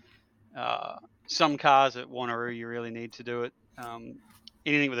a some cars at Wanneroo you really need to do it.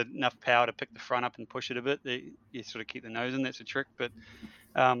 Anything with enough power to pick the front up and push it a bit, you sort of keep the nose in. That's a trick. But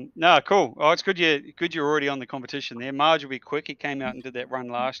no, cool. Oh, it's good. You're already on the competition there. Marge will be quick. He came out and did that run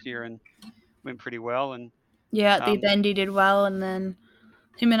last year and went pretty well. And Yeah, at the end he did well, and then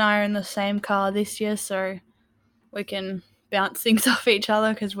him and I are in the same car this year, so we can bounce things off each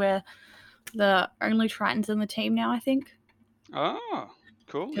other because we're the only Tritons in the team now, I think. Oh,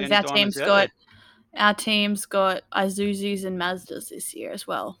 cool. Because Any diamonds out there? our team's got Isuzus and Mazdas this year as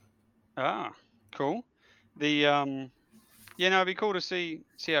well. Ah, cool. The yeah, no, it'd be cool to see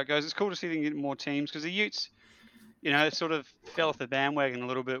how it goes. It's cool to see them get more teams because the Utes, sort of fell off the bandwagon a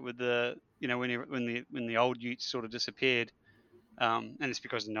little bit with the, when the old Utes sort of disappeared, and it's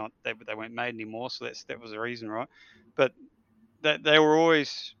because they weren't made anymore. So that was the reason, right? But that they were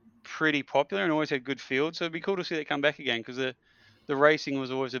always pretty popular and always had good fields. So it'd be cool to see that come back again because the racing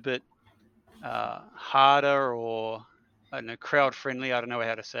was always a bit harder or I don't know, crowd friendly. I don't know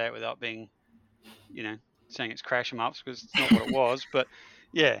how to say it without being, saying it's crash 'em ups because it's not what it was. But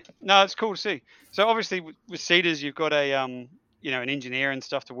yeah, no, it's cool to see. So obviously with Cedars, you've got an engineer and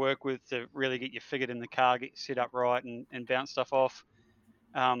stuff to work with to really get you figured in the car, get you set up right, and bounce stuff off.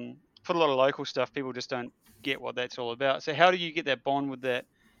 For a lot of local stuff, people just don't get what that's all about. So how do you get that bond with that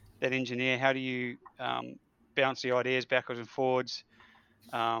engineer? How do you bounce the ideas backwards and forwards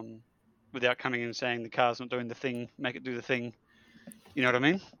without coming in and saying the car's not doing the thing, make it do the thing? You know what I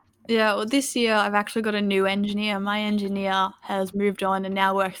mean? Yeah, well, this year I've actually got a new engineer. My engineer has moved on and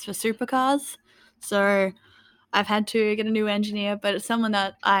now works for supercars. So I've had to get a new engineer, but it's someone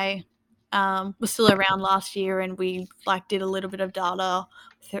that I was still around last year, and we did a little bit of data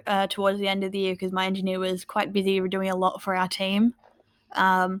towards the end of the year because my engineer was quite busy doing a lot for our team.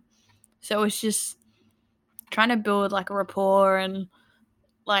 So it was just trying to build a rapport and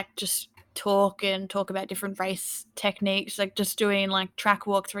just talk about different race techniques, just doing track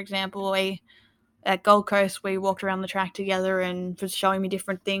walks, for example. At Gold Coast, we walked around the track together and was showing me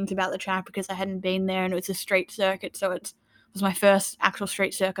different things about the track because I hadn't been there, and it was a street circuit, so it was my first actual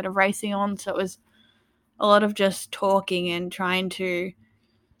street circuit of racing on. So it was a lot of just talking and trying to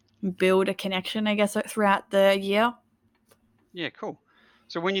build a connection, I guess, throughout the year. Yeah, cool.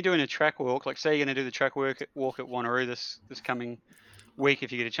 So when you're doing a track walk, like say you're going to do the track walk at Wanneroo this coming week,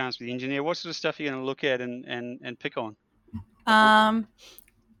 if you get a chance with the engineer, what sort of stuff are you going to look at and pick on?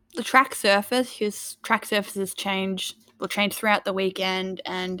 The track surface, because track surfaces will change throughout the weekend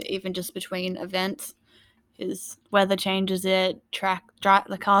and even just between events. His weather changes it,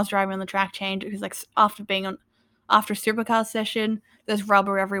 the cars driving on the track change it, because after a supercar session, there's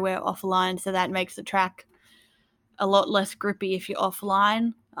rubber everywhere offline, so that makes the track a lot less grippy if you're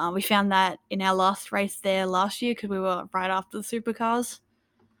offline. We found that in our last race there last year because we were right after the supercars.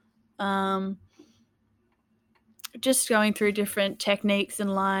 Just going through different techniques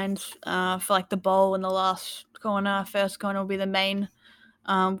and lines for the bowl in the last corner. First corner will be the main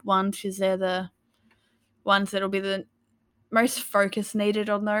ones because they're the ones that'll be the most focus needed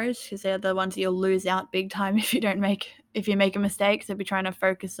on those because they're the ones that you'll lose out big time if you make a mistake. So be trying to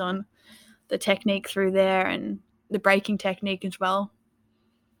focus on the technique through there and the braking technique as well.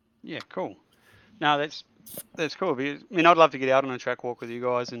 Yeah, cool. No, that's cool. I mean, I'd love to get out on a track walk with you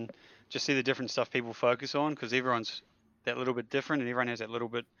guys and just see the different stuff people focus on because everyone's that little bit different and everyone has that little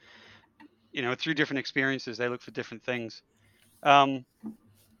bit, through different experiences, they look for different things. So I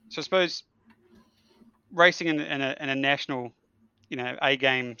suppose racing in a national, A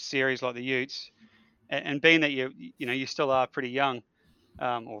game series like the Utes, and being that you still are pretty young,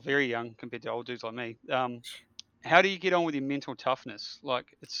 or very young compared to old dudes like me. How do you get on with your mental toughness?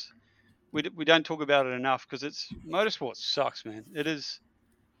 We don't talk about it enough because motorsport sucks, man. It is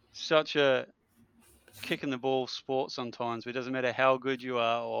such a kick in the ball sport sometimes. It doesn't matter how good you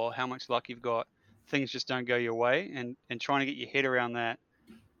are or how much luck you've got, things just don't go your way. And trying to get your head around that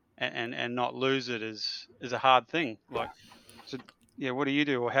and not lose it is a hard thing. So yeah, what do you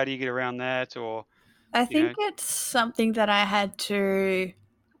do, or how do you get around that? Or I think it's something that I had to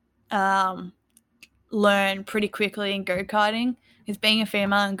learn pretty quickly in go-karting, because being a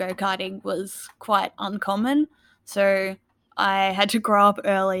female in go-karting was quite uncommon. So I had to grow up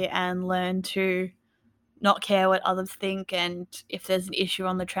early and learn to not care what others think, and if there's an issue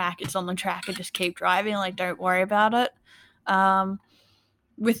on the track, it's on the track, and just keep driving. Like, don't worry about it.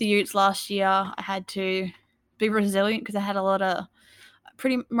 With the Utes last year, I had to be resilient because I had a lot of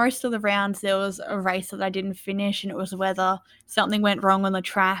most of the rounds there was a race that I didn't finish, and it was whether something went wrong on the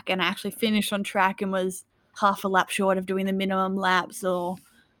track and I actually finished on track and was half a lap short of doing the minimum laps, or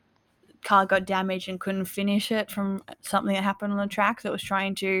car got damaged and couldn't finish it from something that happened on the track. So it was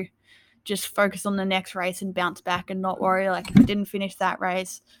trying to just focus on the next race and bounce back and not worry. Like, if I didn't finish that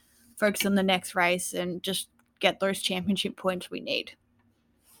race, focus on the next race and just get those championship points we need.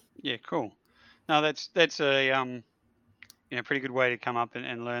 Yeah, cool. No, that's a pretty good way to come up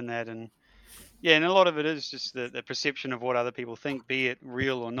and learn that. And yeah, and a lot of it is just the perception of what other people think, be it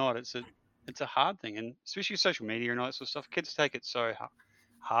real or not. It's a hard thing, and especially social media and all that sort of stuff. Kids take it so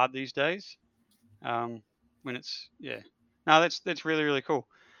hard these days. When it's no, that's really really cool.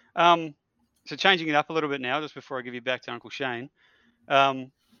 So changing it up a little bit now, just before I give you back to Uncle Shane.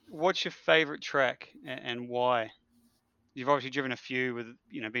 What's your favourite track and why? You've obviously driven a few with,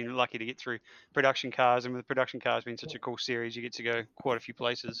 being lucky to get through production cars, and with production cars being such a cool series, you get to go quite a few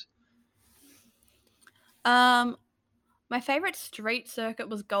places. My favorite street circuit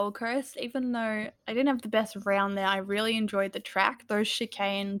was Gold Coast. Even though I didn't have the best round there, I really enjoyed the track. Those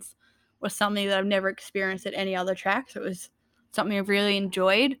chicanes were something that I've never experienced at any other track, so it was something I really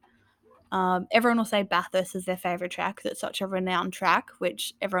enjoyed. Everyone will say Bathurst is their favorite track because it's such a renowned track,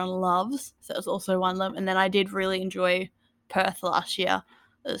 which everyone loves. So it was also one of them. And then I did really enjoy Perth last year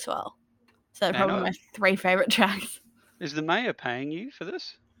as well. So they're probably my 3 favorite tracks. Is the mayor paying you for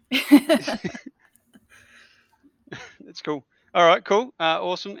this? That's cool. All right, cool.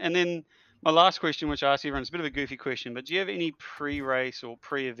 Awesome. And then my last question, which I asked everyone, it's a bit of a goofy question, but do you have any pre-race or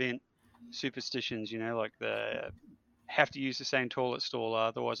pre-event superstitions, like the have to use the same toilet stall,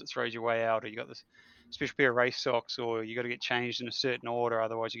 otherwise it throws your way out, or you got this special pair of race socks, or you got to get changed in a certain order,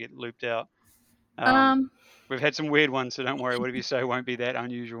 otherwise you get looped out? We've had some weird ones, so don't worry. Whatever you say won't be that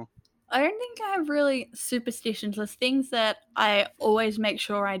unusual. I don't think I have really superstitions. There's things that I always make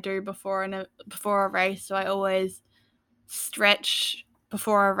sure I do before a race. So I always stretch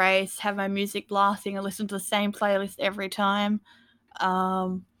before a race, have my music blasting, and listen to the same playlist every time.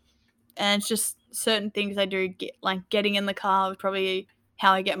 And it's just certain things I do. Getting in the car is probably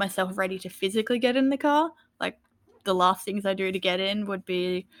how I get myself ready to physically get in the car. Like, the last things I do to get in would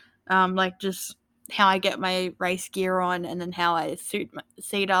be just how I get my race gear on, and then how I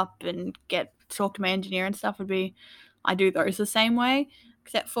seat up and talk to my engineer and stuff would be, I do those the same way.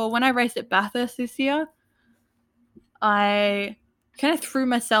 Except for when I raced at Bathurst this year, I kind of threw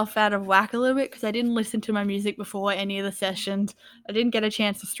myself out of whack a little bit because I didn't listen to my music before any of the sessions. I didn't get a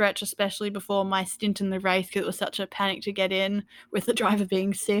chance to stretch, especially before my stint in the race, because it was such a panic to get in with the driver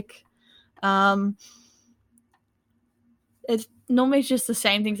being sick. It's normally just the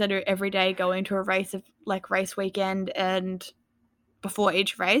same things I do every day, going to a race race weekend, and before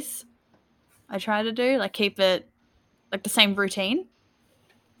each race I try to do keep it the same routine.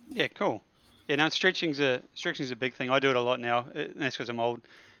 Yeah, cool. Yeah, no, stretching's a big thing. I do it a lot now, and that's because I'm old.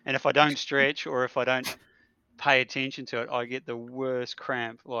 And if I don't stretch, or if I don't pay attention to it, I get the worst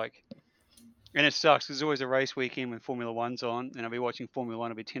cramp. And it sucks. There's always a race weekend when Formula One's on, and I'll be watching Formula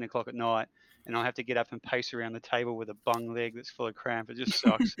One. It'll be 10 o'clock at night, and I'll have to get up and pace around the table with a bung leg that's full of cramp. It just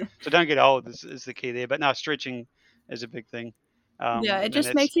sucks. So don't get old is the key there. But no, stretching is a big thing. It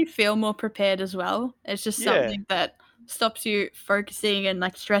just makes you feel more prepared as well. It's just something that stops you focusing and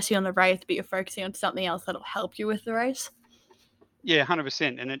stressing on the race, but you're focusing on something else that'll help you with the race. Yeah,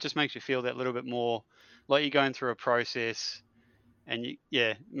 100%. And it just makes you feel that little bit more like you're going through a process. And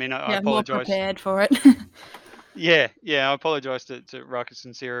I apologize. More prepared for it. Yeah, I apologise to Ruckus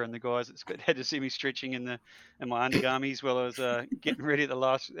and Sarah and the guys that had to see me stretching in my undergarmies while I was getting ready at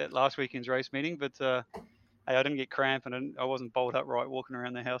last weekend's race meeting. But hey, I didn't get cramp, and I wasn't bowled upright walking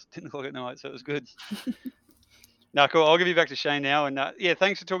around the house at 10 o'clock at night, so it was good. No, cool. I'll give you back to Shane now, and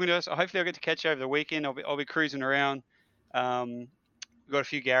thanks for talking to us. Hopefully, I'll get to catch you over the weekend. I'll be cruising around. We've got a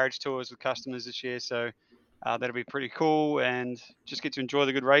few garage tours with customers this year, so that'll be pretty cool, and just get to enjoy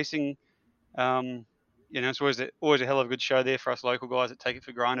the good racing. It's always a hell of a good show there for us local guys that take it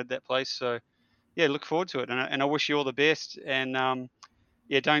for granted, that place. So yeah, look forward to it, and I wish you all the best. And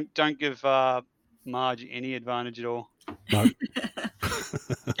don't give Marge any advantage at all. No.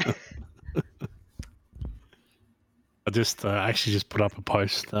 I actually just put up a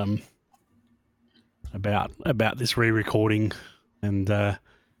post about this re-recording, and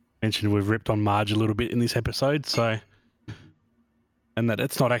mentioned we've ripped on Marge a little bit in this episode. So, and that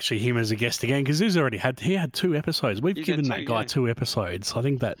it's not actually him as a guest again, because he had 2 episodes. We've given that guy 2 episodes. I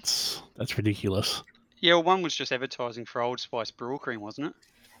think that's ridiculous. Yeah, well, one was just advertising for Old Spice Brewer Cream, wasn't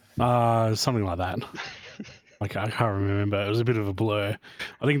it? Something like that. Like I can't remember. It was a bit of a blur.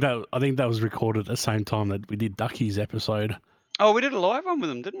 I think that was recorded at the same time that we did Ducky's episode. Oh, we did a live one with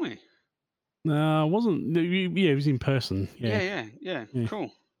them, didn't we? No, it wasn't. Yeah, it was in person. Yeah. Yeah.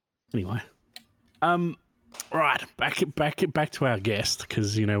 Cool. Anyway, right, back to our guest,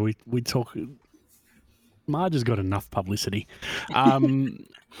 because we talk. Marge has got enough publicity.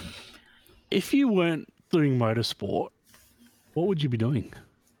 If you weren't doing motorsport, what would you be doing?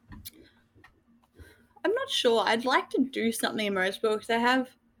 I'm not sure. I'd like to do something in motorsport because I have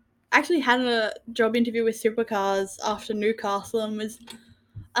actually had a job interview with Supercars after Newcastle and was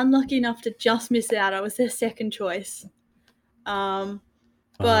unlucky enough to just miss out. I was their second choice. But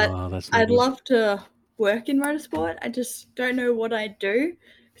that's I'd needy. love to work in motorsport. I just don't know what I'd do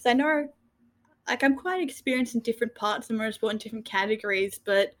because I know, like, I'm quite experienced in different parts of motorsport and different categories,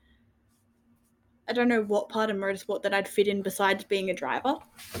 but I don't know what part of motorsport that I'd fit in besides being a driver.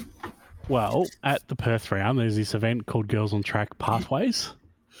 Well, at the Perth round, there's this event called Girls on Track Pathways,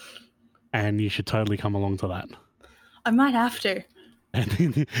 and you should totally come along to that. I might have to. And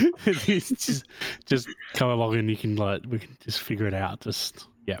then just come along, and we can just figure it out.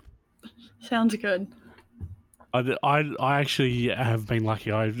 Sounds good. I actually have been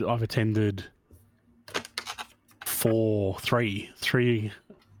lucky. I've attended three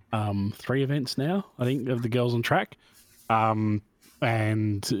events now, I think, of the Girls on Track. And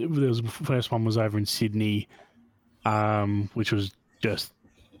the first one was over in Sydney, which was just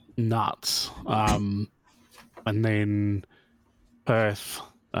nuts. And then Perth,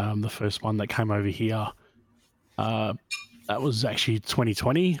 the first one that came over here, that was actually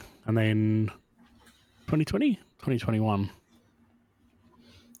 2020, and then 2021.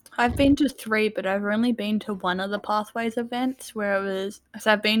 I've been to 3, but I've only been to one of the Pathways events where it was.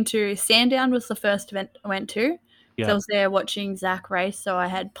 So I've been to Sandown was the first event I went to. Yeah. So I was there watching Zach race, so I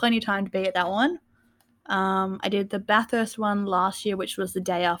had plenty of time to be at that one. I did the Bathurst one last year, which was the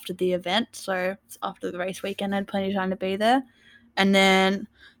day after the event. So after the race weekend, I had plenty of time to be there. And then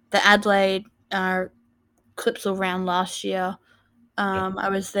the Adelaide Clipsal round last year, I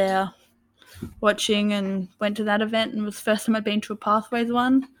was there watching and went to that event, and it was the first time I'd been to a Pathways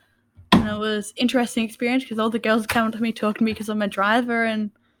one. And it was an interesting experience because all the girls came up to me talking to me because I'm a driver,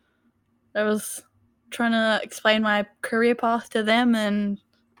 and I was trying to explain my career path to them and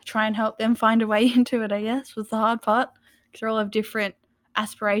try and help them find a way into it, I guess, was the hard part because they all have different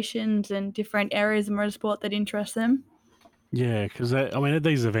aspirations and different areas of motorsport that interest them. Yeah, because at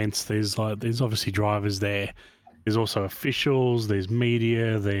these events, there's obviously drivers there. There's also officials. There's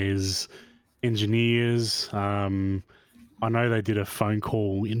media. There's engineers. I know they did a phone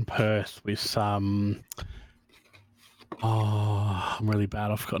call in Perth with I'm really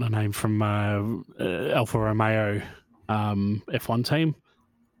bad. I've forgotten a name from Alfa Romeo F1 team.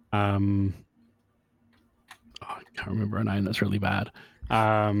 I can't remember her name. That's really bad.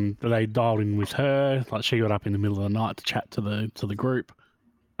 They dialed in with her. Like, she got up in the middle of the night to chat to the group.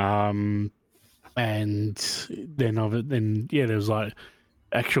 And then there was like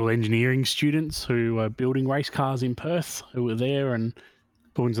actual engineering students who were building race cars in Perth who were there and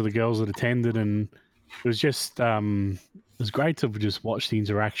talking to the girls that attended, and it was just it was great to just watch the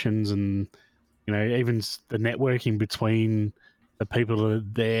interactions and even the networking between the people that are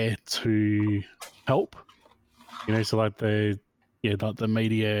there to help. So like the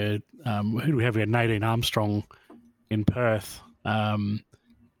media. Who do we have? We had Nadine Armstrong in Perth. And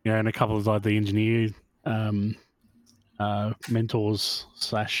a couple of like the engineer mentors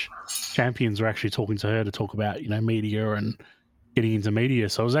 / champions were actually talking to her to talk about media and getting into media.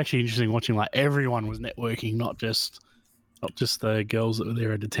 So it was actually interesting watching like everyone was networking, not just the girls that were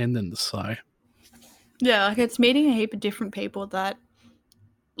there at attendance. So yeah, like it's meeting a heap of different people that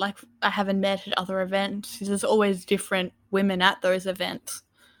like I haven't met at other events. There's always different women at those events.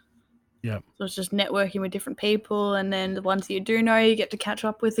 Yeah. So it's just networking with different people, and then the ones that you do know, you get to catch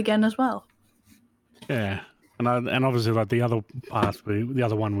up with again as well. Yeah. And obviously, like the other part, the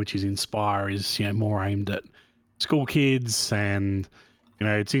other one, which is Inspire, is more aimed at school kids, and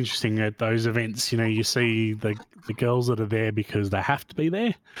it's interesting at those events. You see the girls that are there because they have to be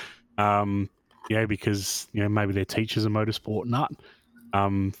there, because maybe their teacher's a motorsport nut.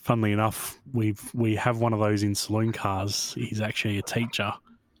 Funnily enough, we have one of those in Saloon Cars. He's actually a teacher,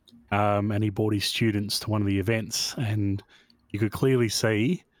 and he brought his students to one of the events, and you could clearly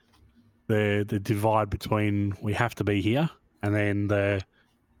see the divide between we have to be here and then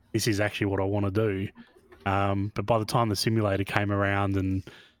this is actually what I want to do. But by the time the simulator came around and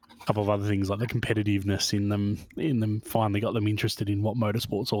a couple of other things like the competitiveness in them finally got them interested in what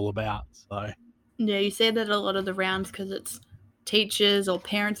motorsport's all about. So Yeah, you see that a lot of the rounds because it's teachers or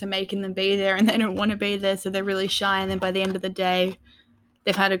parents are making them be there and they don't want to be there, so they're really shy. And then by the end of the day,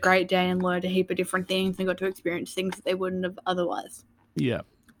 they've had a great day and learned a heap of different things and got to experience things that they wouldn't have otherwise. Yeah.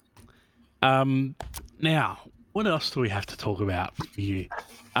 Now, what else do we have to talk about for you?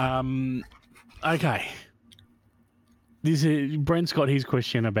 Okay. Brent's got his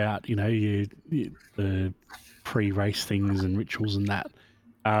question about, the pre-race things and rituals and that.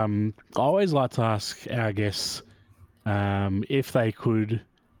 I always like to ask our guests if they could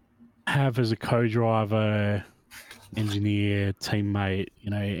have as a co-driver, engineer, teammate,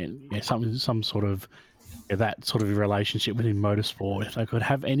 some sort of that sort of relationship within motorsport. If they could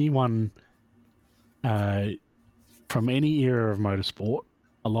have anyone from any era of motorsport,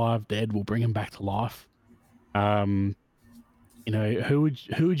 alive, dead, will bring them back to life. Who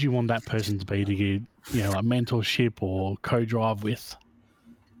would you want that person to be to get, a mentorship or co-drive with?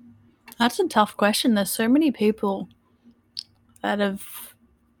 That's a tough question. There's so many people that have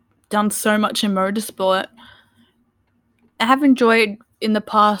done so much in motorsport. I have enjoyed in the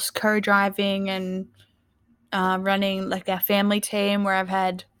past co-driving and running like our family team, where I've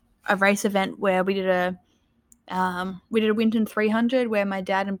had a race event where we did a Winton 300 where my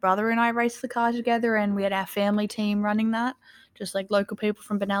dad and brother and I raced the car together, and we had our family team running that, just like local people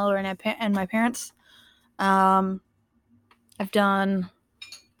from Benalla and my parents. I've done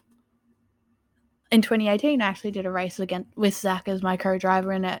in 2018. I actually did a race with Zach as my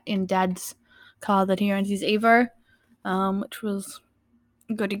co-driver in Dad's car that he owns, his Evo, which was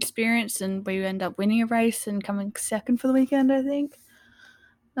a good experience, and we ended up winning a race and coming second for the weekend, I think.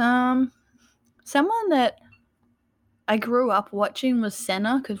 Someone that I grew up watching was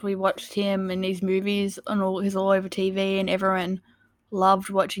Senna, because we watched him in these movies and he's all over TV and everyone loved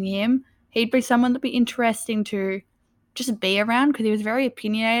watching him. He'd be someone that'd be interesting to just be around, because he was very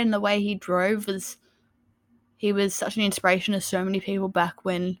opinionated, and the way he drove he was such an inspiration to so many people back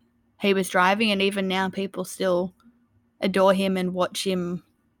when he was driving, and even now people still adore him and watch him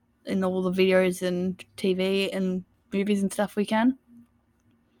in all the videos and TV and movies and stuff we can.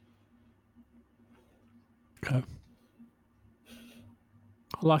 Okay.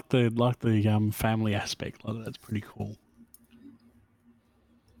 I like the family aspect. That's pretty cool.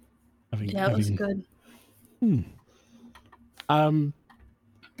 That was good. And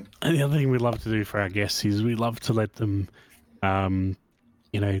the other thing we love to do for our guests is we love to let them, do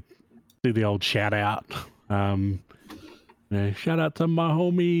the old shout out. Shout out to my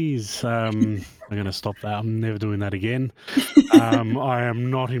homies. I'm going to stop that. I'm never doing that again. I am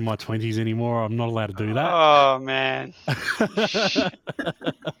not in my 20s anymore. I'm not allowed to do that. Oh, man.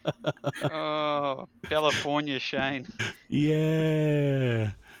 Oh, California Shane.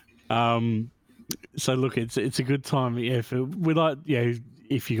 Yeah. So look, it's a good time. Yeah,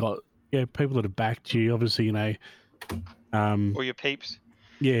 if you got people that have backed you, obviously, or your peeps.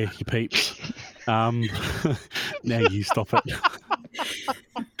 Yeah, your peeps. Now you stop it.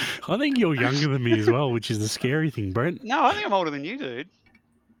 I think you're younger than me as well, which is the scary thing, Brent. No, I think I'm older than you, dude.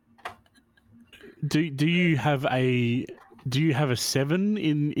 Do you have a 7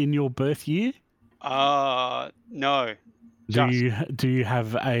 in your birth year? No. Do you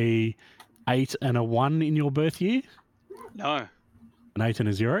have a 8 and a 1 in your birth year? No. An 8 and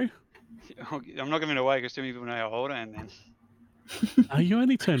a 0? I'm not giving it away because too many people know how old I am then. You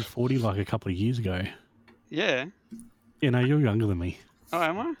only turned 40 like a couple of years ago. Yeah. Yeah, no, you're younger than me. Oh,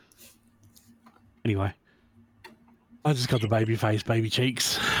 am I? Anyway, I just got the baby face, baby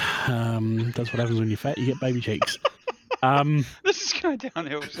cheeks. That's what happens when you're fat. You get baby cheeks. This is going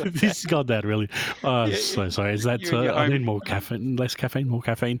downhill. So this has gone down really. So sorry. Is that? I need more caffeine, less caffeine, more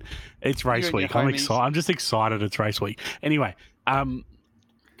caffeine. It's race week. I'm excited. I'm just excited. It's race week. Anyway,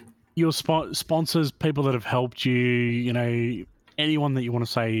 your sponsors, people that have helped you, anyone that you want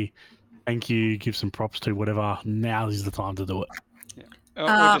to say thank you, give some props to, whatever. Now is the time to do it. Yeah. Or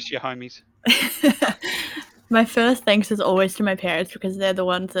just your homies. My first thanks is always to my parents, because they're the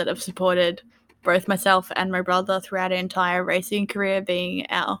ones that have supported both myself and my brother throughout our entire racing career, being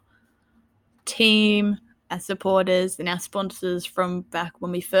our team, our supporters, and our sponsors from back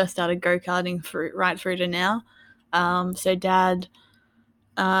when we first started go-karting right through to now. So Dad's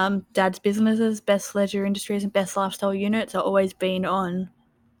businesses, Best Leisure Industries and Best Lifestyle Units, are always been on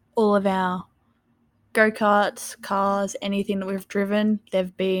all of our go-karts, cars, anything that we've driven,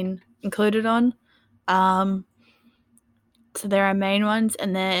 they've been included on. So they're our main ones.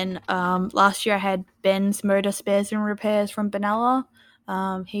 And then last year I had Ben's Motor Spares and Repairs from Benalla.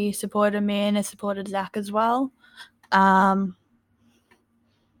 He supported me and has supported Zach as well. Our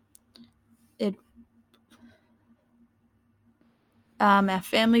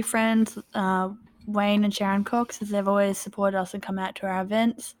family friends, Wayne and Sharon Cox, as they've always supported us and come out to our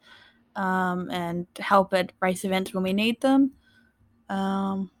events and help at race events when we need them.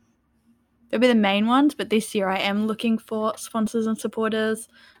 They'll be the main ones, but this year I am looking for sponsors and supporters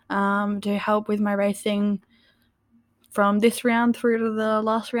to help with my racing from this round through to the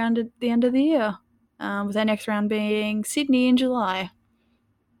last round at the end of the year, with our next round being Sydney in July.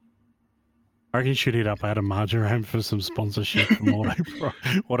 I reckon you should hit up Adam Marjoram for some sponsorship from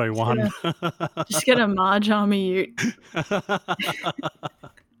Auto One. Just get a Marge Army ute.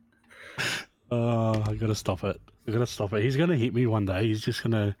 Oh, I gotta stop it. He's gonna hit me one day. He's just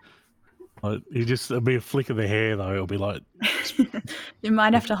gonna, it'll be a flick of the hair though. It'll be like, You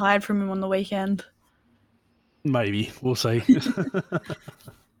might have to hide from him on the weekend. maybe we'll see.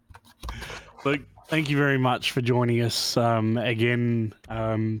 Look, thank you very much for joining us again.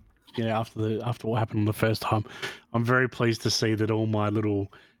 After what happened the first time, I'm very pleased to see that all my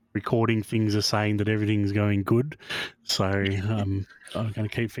little recording things are saying that everything's going good. So I'm going to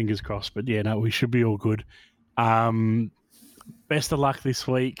keep fingers crossed. But yeah, no, we should be all good. Best of luck this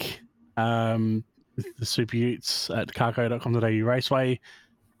week with the Super Utes at carco.com.au Raceway,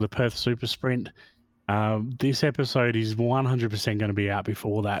 the Perth Super Sprint. This episode is 100% going to be out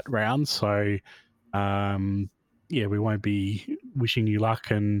before that round. So yeah, we won't be wishing you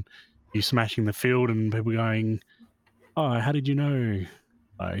luck and you smashing the field and people going, oh, how did you know?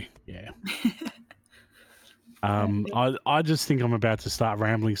 So, yeah. I just think I'm about to start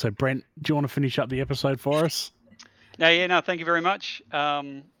rambling. So, Brent, do you want to finish up the episode for us? No, thank you very much.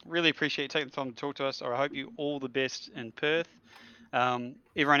 Really appreciate you taking the time to talk to us. I hope you all the best in Perth.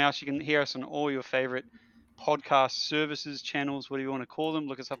 Everyone else, you can hear us on all your favourite podcast services, channels, whatever you want to call them.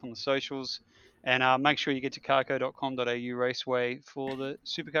 Look us up on the socials. And make sure you get to carco.com.au Raceway for the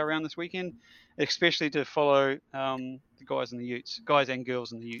Supercar round this weekend, especially to follow the guys and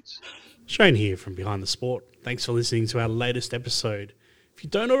girls in the Utes. Shane here from Behind the Sport. Thanks for listening to our latest episode. If you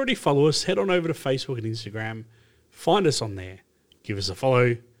don't already follow us, head on over to Facebook and Instagram. Find us on there. Give us a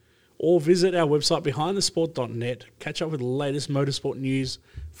follow. Or visit our website behindthesport.net. Catch up with the latest motorsport news.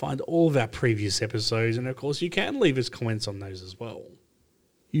 Find all of our previous episodes. And of course, you can leave us comments on those as well.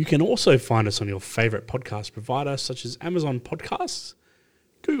 You can also find us on your favourite podcast provider such as Amazon Podcasts,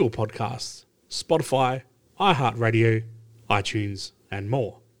 Google Podcasts, Spotify, iHeartRadio, iTunes, and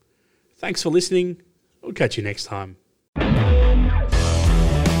more. Thanks for listening. We'll catch you next time.